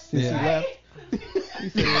hadn't watched since Yeah. he left. He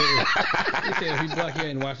said if he black, you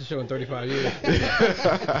ain't watched the show in 35 years.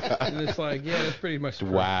 And it's like, yeah, that's pretty much the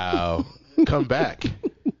truth. Wow. Come back.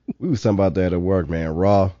 We was talking about that at work, man.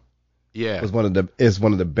 Raw Yeah. was one of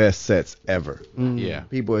the best sets ever. Yeah.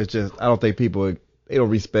 People, I don't think people they don't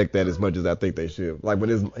respect that as much as I think they should. Like when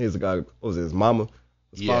his guy, what was it, his mama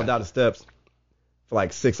was falling down the steps for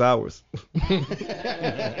like 6 hours.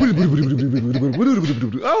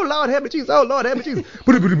 Oh Lord, help me, Jesus! Oh Lord, help me, Jesus!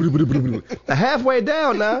 They're halfway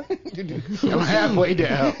down now. I'm halfway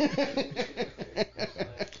down.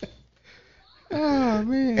 Oh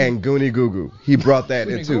man. And Goonie Goo Goo, he brought that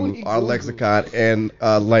into Goonie our Goo Goo. lexicon and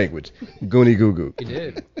language. Goonie Goo Goo. He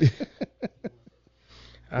did.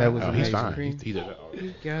 That was Oh, he's ice fine. cream. He does that all.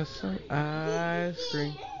 You got some ice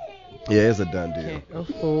cream. Yeah, it's a done deal. Can't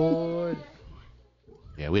afford.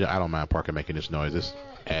 Yeah, I don't mind Parker making this noise. This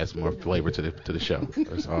adds more flavor to the show.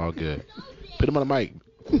 It's all good. Put him on the mic.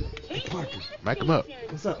 Mic him up.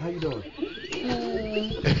 What's up? How you doing?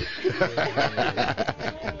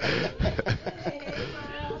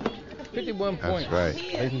 51 That's points. right.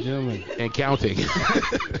 Ladies and gentlemen, And counting. ladies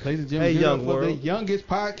and gentlemen, Hey, give it young up for the world. youngest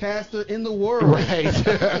podcaster in the world. Right.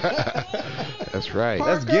 That's right.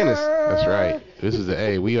 That's Guinness. That's right. This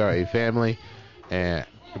is we are a family, and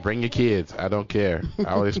bring your kids. I don't care.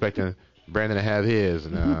 I was expecting Brandon to have his,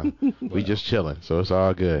 and we just chilling, so it's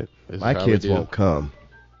all good. This is My how we kids do. won't come.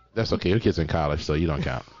 That's okay. Your kid's in college, so you don't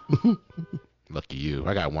count. Lucky you.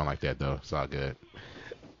 I got one like that though. It's all good.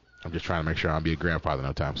 I'm just trying to make sure I'll be a grandfather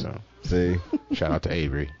no time soon. See? Shout out to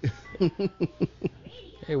Avery.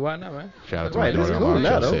 Hey, why not, man? Shout out to Right, my it's daughter. cool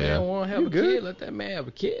now, though. You don't want to have You a good? kid, let that man have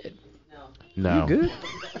a kid. No. You good?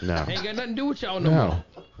 No. Ain't got nothing to do with y'all no, No. more.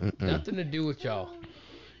 Mm-mm. Nothing to do with y'all.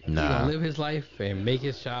 He Nah. gonna live his life and make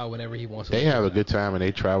his child whatever he wants. They have a good time and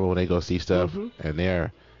they travel and they go see stuff, and they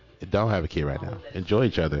don't have a kid right now. Enjoy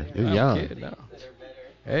each other. They're young. Kid, no.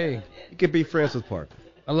 Hey, You can be friends with Parker.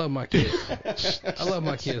 I love my kids. I love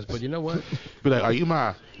my kids, but you know what? Be like, are you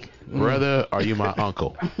my brother? Or are you my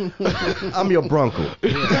uncle? I'm your bronco.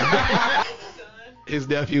 His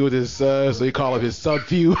nephew with his son, so he call him his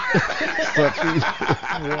son-few. What?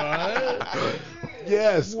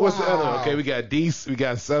 Yes. What's the other one? Wow. Okay, we got Deese, we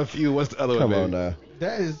got son-few. What's the other Come one? on baby? now.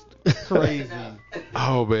 That is crazy.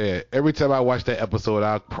 Oh man! Every time I watch that episode,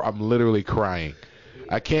 I'm literally crying.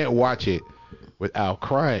 I can't watch it without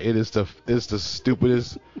crying. It's the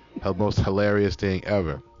stupidest, most hilarious thing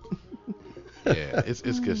ever. Yeah,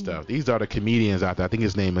 it's good stuff. These are the comedians out there. I think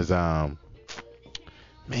his name is man.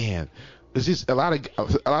 It's just a lot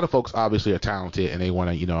of folks obviously are talented and they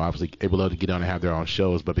want to obviously able to get on and have their own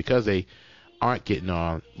shows, but because they aren't getting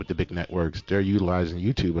on with the big networks, they're utilizing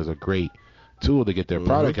YouTube as a great tool to get their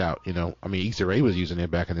product out. I mean, Issa Rae was using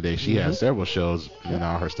it back in the day. She had several shows and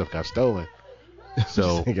all her stuff got stolen.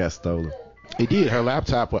 So it got stolen. It did. Her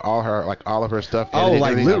laptop with all of her stuff. Oh,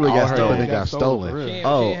 like literally got stolen. It got stolen.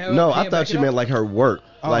 Oh no, I thought you meant like her work.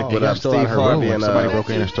 Like with Steve Harvey and somebody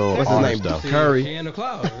broke in and stole what's all his her name? stuff. Curry. She had the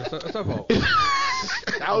cloud. That's her fault.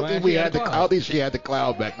 I don't think she had the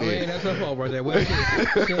cloud back I mean, then. that's her fault right there. Well,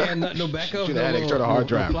 she had no backup. She no had external hard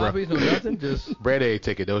drive, no floppies, no nothing. Just Brad ain't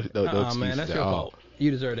taking those man, that's your fault.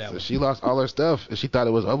 You deserve that So one. she lost all her stuff and she thought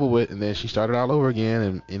it was over with, and then she started all over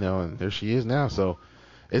again, and and there she is now. So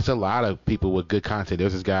it's a lot of people with good content.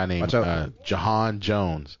 There's this guy named Jahan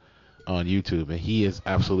Jones on YouTube, and he is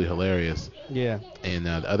absolutely hilarious. Yeah. And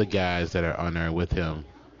the other guys that are on there with him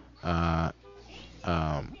are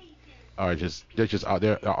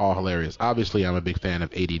they're all hilarious. Obviously, I'm a big fan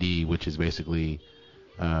of ADD, which is basically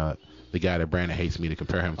the guy that Brandon hates me to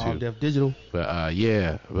compare him to. All Def Digital. But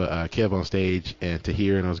Kev on Stage and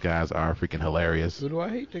Tahir and those guys are freaking hilarious. Who do I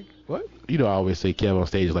hate? What? I always say Kev on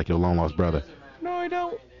Stage is like your long lost brother. No, I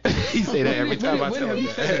don't. He say that every time I tell him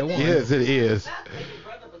that. That Yes, it is.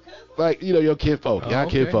 Like, your kinfolk. Y'all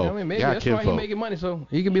kinfolk. I mean, maybe Y'all that's why he kinfolk. making money, so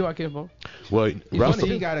he can be my kinfolk. Well, Russell.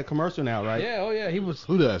 He got a commercial now, right? Yeah, oh yeah, he was.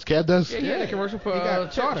 Who does? Kev does? Yeah, he had a commercial for He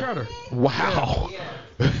got Charter. Wow.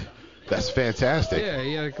 That's fantastic. Yeah,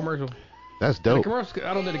 he had a commercial. That's The dope. commercial,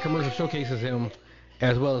 I don't think the commercial showcases him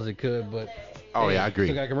as well as it could, but. Oh, hey, yeah, I agree.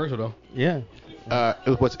 Still got a commercial though. Yeah.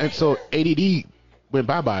 And so ADD went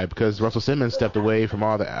bye-bye because Russell Simmons stepped away from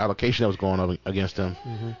all the allocation that was going on against him.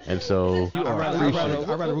 And so I'd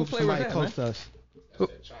rather root for somebody close to us.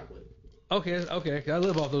 Okay. I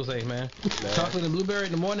live off those things, man. Chocolate and blueberry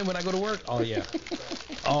in the morning when I go to work. Oh yeah.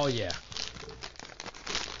 Oh yeah.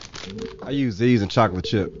 I use these and chocolate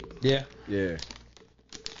chip. Yeah. Yeah.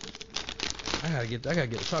 I gotta get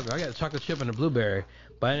the chocolate. I got the chocolate chip and the blueberry,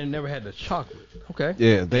 but I never had the chocolate. Okay.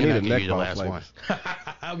 Yeah, they need I'll a give neck you the bone last flavor. one.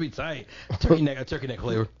 I'll be tight. Turkey neck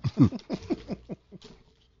flavor.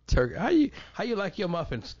 Turkey. How you like your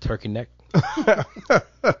muffins? Turkey neck.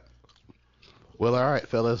 Well, all right,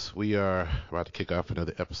 fellas, we are about to kick off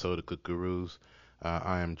another episode of Good Gurus.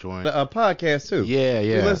 I am joined. A podcast too. Yeah.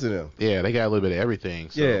 You listen to them. Yeah, they got a little bit of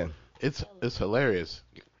everything. So Yeah. it's hilarious.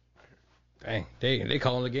 Dang, they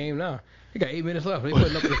calling the game now. They got 8 minutes left. They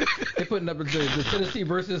putting up the Tennessee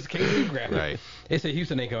versus KC graphic. Right. They say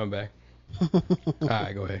Houston ain't coming back. All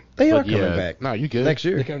right, go ahead. They are But coming yeah, back. No, you good. Next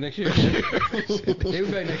year. They come next year. They be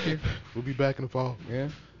back next year. We'll be back in the fall. Yeah.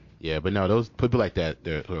 Yeah, but no, those people like that,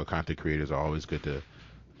 who are content creators, are always good to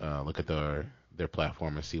look at their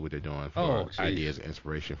platform and see what they're doing for ideas and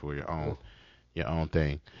inspiration for your own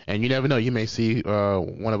thing. And you never know, you may see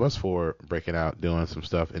one of us breaking out doing some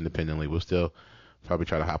stuff independently. We'll still probably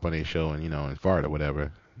try to hop on a show and and fart or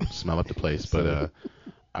whatever, smell up the place. But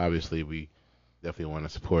obviously we definitely want to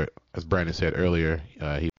support. As Brandon said earlier,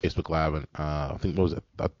 he Facebook Live and I think what was it,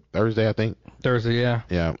 Thursday? I think Thursday, yeah.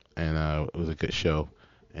 Yeah, and it was a good show.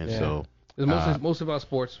 And so it's mostly about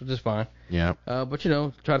sports, which is fine. yeah. But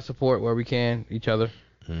try to support where we can each other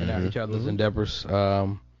and each other's endeavors.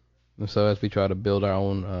 And so as we try to build our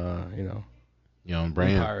own, Your own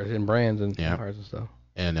brand. empires and brands and Yeah. empires and stuff.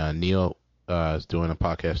 And Neil is doing a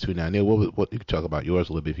podcast too now. Neil, what you can talk about yours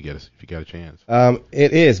a little bit if you got a chance.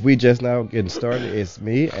 It is. We just now getting started. It's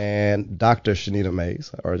me and Dr. Shanita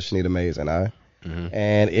Mays and I.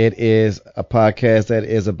 And it is a podcast that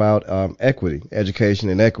is about equity, education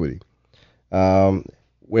and equity.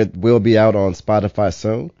 We'll be out on Spotify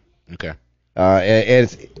soon. Okay.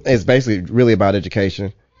 And it's basically really about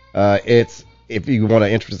education. It's, if you want an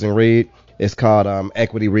interesting read, it's called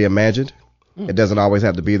Equity Reimagined. It doesn't always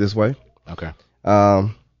have to be this way. Okay.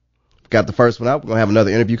 Got the first one out. We're going to have another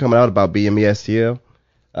interview coming out about BMESTL.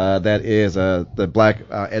 That is the Black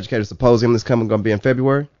Educator Symposium that's going to be in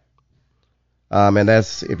February. And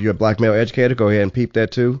that's, if you're a black male educator, go ahead and peep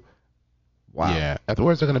that too. Wow. Yeah.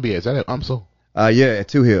 Where's it going to be? Is that at UMSL? Yeah, at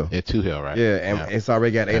Two Hill. At Two Hill, right? Yeah, and it's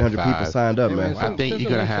already got 800 people 5. signed up, Hey, man. I think you're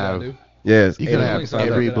going to have... Yes, You're going to have signed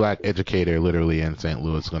up. every black educator literally in St.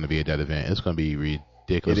 Louis going to be at that event. It's going to be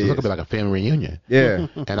ridiculous. It's going to be like a family reunion. Yeah.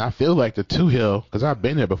 And I feel like the Two Hill, because I've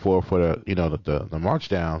been there before for the the march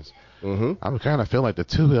downs. I'm kind of feeling like the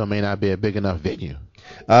 2 Hill may not be a big enough venue.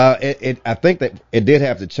 I think that it did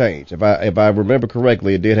have to change. If I remember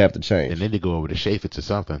correctly, it did have to change. They need to go over to Chaffetz or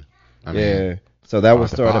something. I Yeah. mean, So that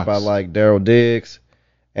was the started by Fox. like Daryl Diggs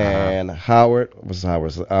and Howard. What's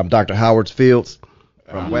Howard's? Dr. Howard Fields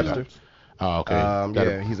from Webster. oh, okay.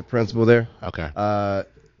 Yeah, he's a principal there. Okay.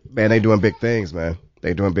 Man, they doing big things, man.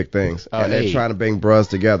 They doing big things, and they're hey. trying to bring bros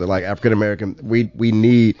together. Like African American, we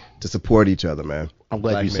need to support each other, man. I'm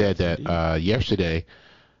glad Black you men. said that. Yesterday,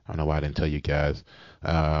 I don't know why I didn't tell you guys.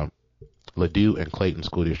 Ladue and Clayton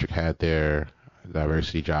School District had their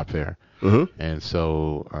diversity job fair, and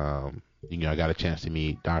so I got a chance to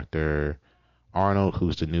meet Dr. Arnold,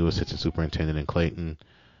 who's the new assistant superintendent in Clayton,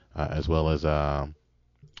 as well as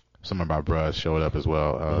some of our bros showed up as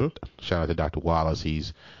well. Shout out to Dr. Wallace.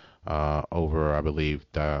 He's over, I believe,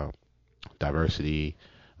 diversity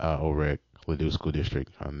over at Ladue School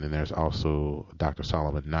District. And then there's also Dr.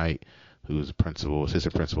 Solomon Knight, who's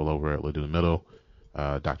assistant principal over at Ladue Middle.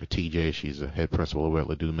 Dr. TJ, she's a head principal over at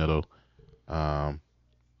Ladue Middle.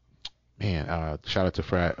 Shout out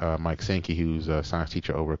to Mike Sankey, who's a science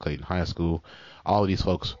teacher over at Clayton High School. All of these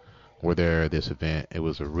folks were there at this event. It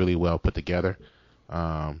was really well put together.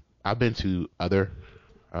 I've been to other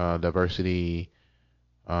diversity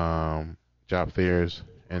job fairs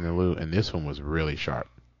in the Lou, and this one was really sharp.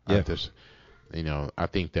 Yeah. I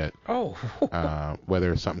think that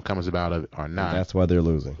whether something comes about it or not, That's why they're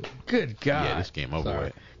losing. Good God. yeah, this game over Sorry.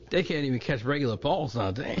 with. They can't even catch regular balls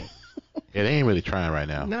now, dang. Yeah, they ain't really trying right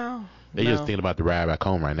now. No. They just thinking about the ride back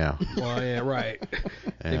home right now. Well, yeah, right.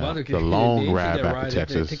 They Yeah, about to the long they ride that back ride, to they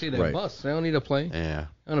Texas. take that Right. bus. They don't need a plane. Yeah,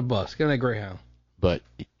 On a bus. Get on that Greyhound. but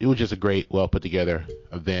it was just a great, well put together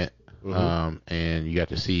event, and you got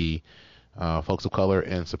to see folks of color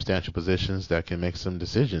in substantial positions that can make some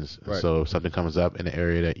decisions. Right. So if something comes up in the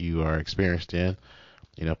area that you are experienced in,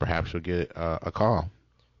 perhaps you'll get a call.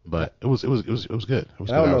 But it was good. It was And good. I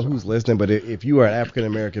don't know who's listening, but if you are an African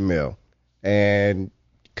American male and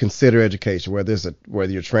consider education,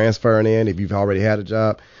 whether you're transferring in, if you've already had a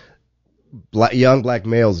job, young black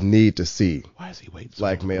males need to see Why is he waiting?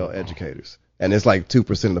 black male educators, and it's like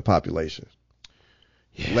 2% of the population.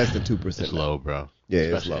 Yeah. Less than 2%. It's low, bro. Yeah, it's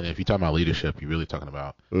Especially- low. And if you're talking about leadership, you're really talking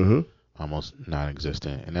about almost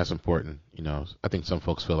non-existent, and that's important. I think some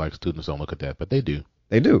folks feel like students don't look at that, but they do.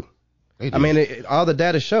 They do. They do. I mean, all the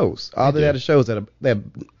data shows. They do. Data shows that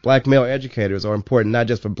black male educators are important, not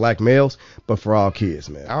just for black males, but for all kids,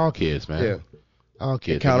 man. all kids, man. Yeah. All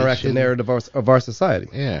kids. Counteract the And it narrative of our society.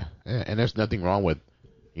 shouldn't- Yeah, and there's nothing wrong with,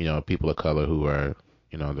 people of color who are,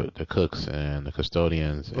 the cooks and the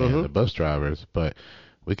custodians and the bus drivers, but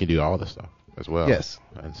we can do all this stuff as well. Yes.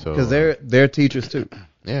 And so Because they're teachers too.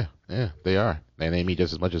 yeah, they are, and they meet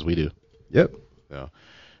just as much as we do. Yep. So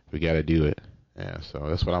we got to do it. Yeah, so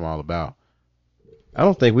that's what I'm all about. I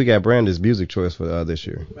don't think we got Brandon's music choice for this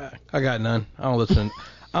year. I got none. I don't listen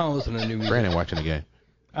to new music. Brandon watching the game.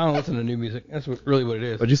 I don't listen to new music. That's really what it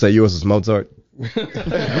is. What'd you say? Yours is Mozart? Right,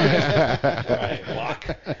 Bach.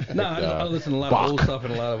 No, I listen to a lot of old Bach. stuff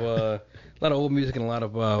and a lot of old music and a lot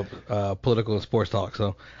of political and sports talk.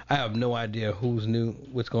 So I have no idea who's new,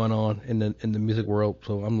 what's going on in the music world.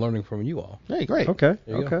 So I'm learning from you all. Hey, great. Okay.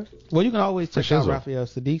 There you go. Okay. Well, you can always check out shizzle. Raphael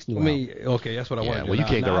Sadiq's new I album. mean, okay, that's what I want Yeah, to do. well, you Now-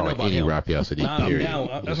 can't go now I wrong know with about any him. Raphael Sadiq, Nah, I'm period. down.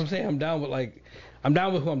 That's what I'm saying. I'm down with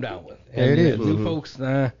who I'm down with. And There it is. New folks,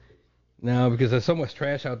 nah, because there's so much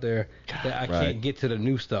trash out there that I Right. can't get to the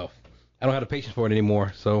new stuff. I don't have the patience for it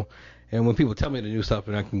anymore. So, and when people tell me the new stuff,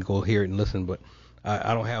 then I can go hear it and listen. But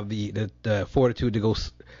I don't have the fortitude to go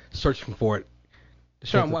searching for it.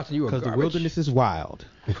 Sean Watson, you are Because garbage. the wilderness is wild.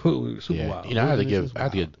 Super Yeah, wild. I have to Wilderness is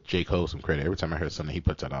give wild. J. Cole some credit. Every time I heard something he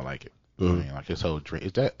puts out, I like it. I mean, like his whole dream.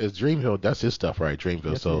 Is Dreamville? That's his stuff, right?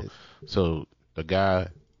 Dreamville. Yes, so, it is. so the guy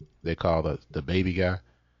they call the baby guy.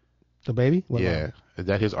 The baby? What Yeah, line? is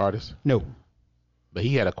that his artist? No. But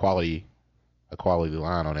he had a quality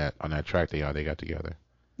line on that track they got together.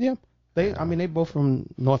 Yeah. They both from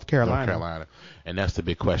North Carolina. North Carolina, and that's the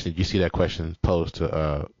big question. Did you see that question posed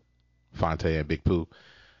to Fonte and Big Pooh?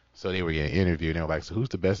 So they were getting interviewed, and they were like, "So who's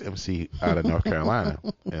the best MC out of North Carolina?"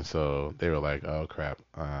 And so they were like, "Oh crap,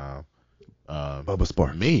 Bubba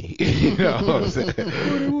Sparks. me." You know what I'm saying?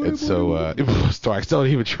 And so Starks don't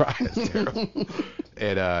even try. It's terrible.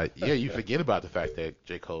 And yeah, you forget about the fact that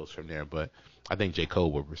J. Cole's from there, but I think J.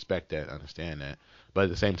 Cole would respect that, understand that. But at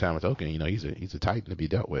the same time, it's okay. He's a titan to be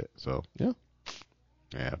dealt with. So Yeah.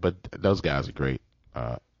 yeah. But those guys are great.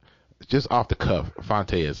 Just off the cuff,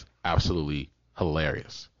 Fonte is absolutely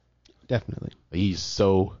hilarious. Definitely. He's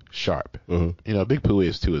so sharp. Big Pooh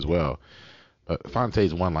is too as well. But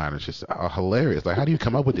Fonte's one-liner is just hilarious. Like, how do you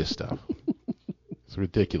come up with this stuff? It's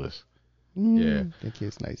ridiculous. Yeah. That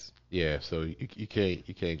kid's nice. Yeah, so you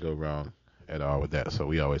can't go wrong at all with that. So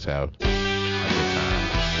we always have a good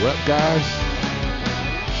time. Well, guys,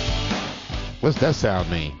 what's that sound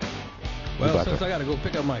mean? Well, since I got to go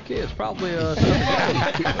pick up my kids, probably Dang.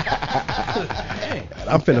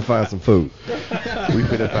 I'm finna find some food. We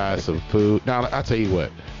finna find some food. Now I'll tell you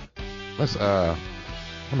what. Let's I'm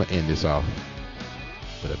gonna end this off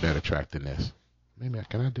with a better track than this. Maybe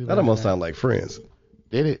can I do that? That almost sound like Friends.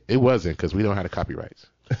 Did it? It wasn't because we don't have the copyrights.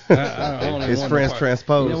 It's Friends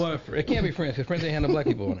transposed. You know what? It can't be Friends because Friends ain't had no black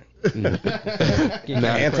people on it.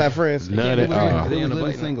 Anti-Friends. None at all. They ain't no Living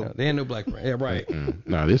black single. They ain't no black friends. Yeah, right.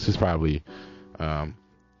 No, this is probably a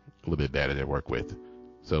little bit better to work with.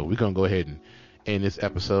 So we're gonna go ahead and end this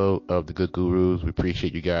episode of the Good Gurus. We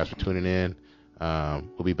appreciate you guys for tuning in.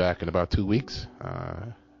 We'll be back in about 2 weeks.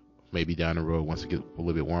 Maybe down the road once it gets a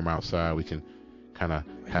little bit warmer outside, we can kind of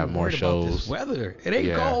have more shows. This weather, it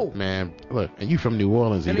ain't cold. Man, look, and you from New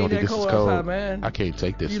Orleans, and It you don't ain't think that this is cold cold. outside, man. I can't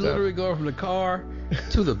take this You stuff. literally going from the car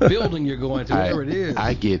to the building you're going to, whatever it is.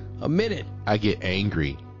 I get a minute. I get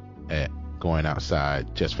angry at going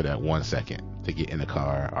outside just for that 1 second to get in the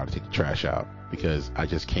car or to take the trash out because I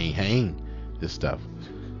just can't hang this stuff.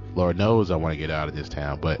 Lord knows I want to get out of this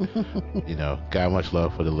town, but you know, got much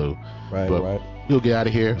love for the Lou. Right, but right. we'll get out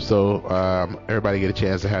of here. So everybody get a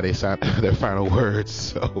chance to have their final words.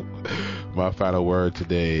 So my final word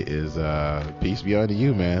today is peace be unto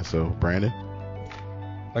you, man. So Brandon.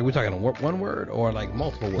 Like we're talking one word or like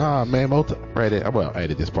multiple words? Nah, man, well, I'll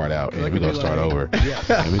edit this part out and Like we're going to start over. Yes.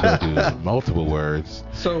 And we're going to do multiple words.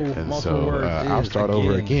 So And multiple so words. I'll is start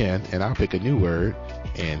over again and I'll pick a new word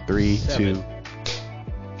in 3, 7. 2.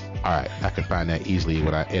 All right, I can find that easily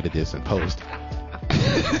when I edit this and post.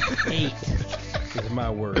 8 is my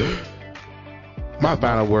word. My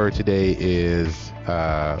final word today is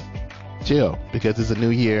chill because it's a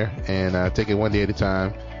new year and take it one day at a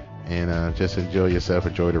time and just enjoy yourself,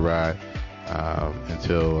 enjoy the ride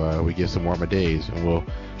until we get some warmer days and we'll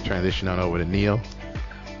transition on over to Neil.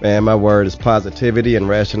 Man, my word is positivity and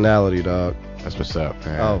rationality, dog. That's what's up,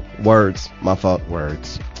 man. Oh, words. My fault.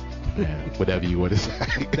 Words. Man, whatever you want to say.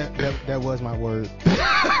 That was my word.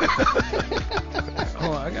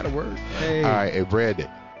 Hold on, I got a word. Hey. All right, hey, Brandon.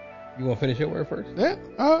 You want to finish your word first? Yeah.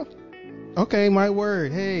 Okay, my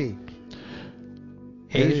word. Hey.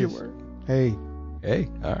 Hey It is your is. word. Hey. Hey.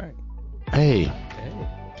 All right. Hey,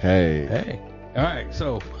 Hey. Hey. All right.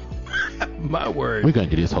 So my word. we're going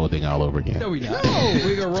to do this whole thing all over again. No, we not.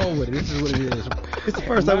 We're going to roll with it. This is what it is. It's the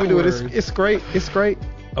first time we do it. It's great. It's great.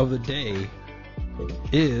 Of the day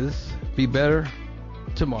is be better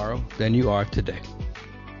tomorrow than you are today.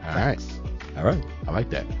 All right. All right. I like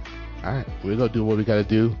that. All right. We're going to do what we got to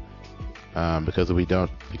do because if we don't,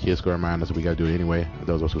 the kids going to remind us we got to do it anyway,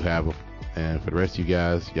 those of us who have them. And for the rest of you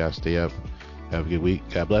guys, y'all stay up. Have a good week.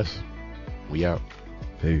 God bless. We out.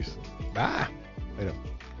 Peace. Bye. Later.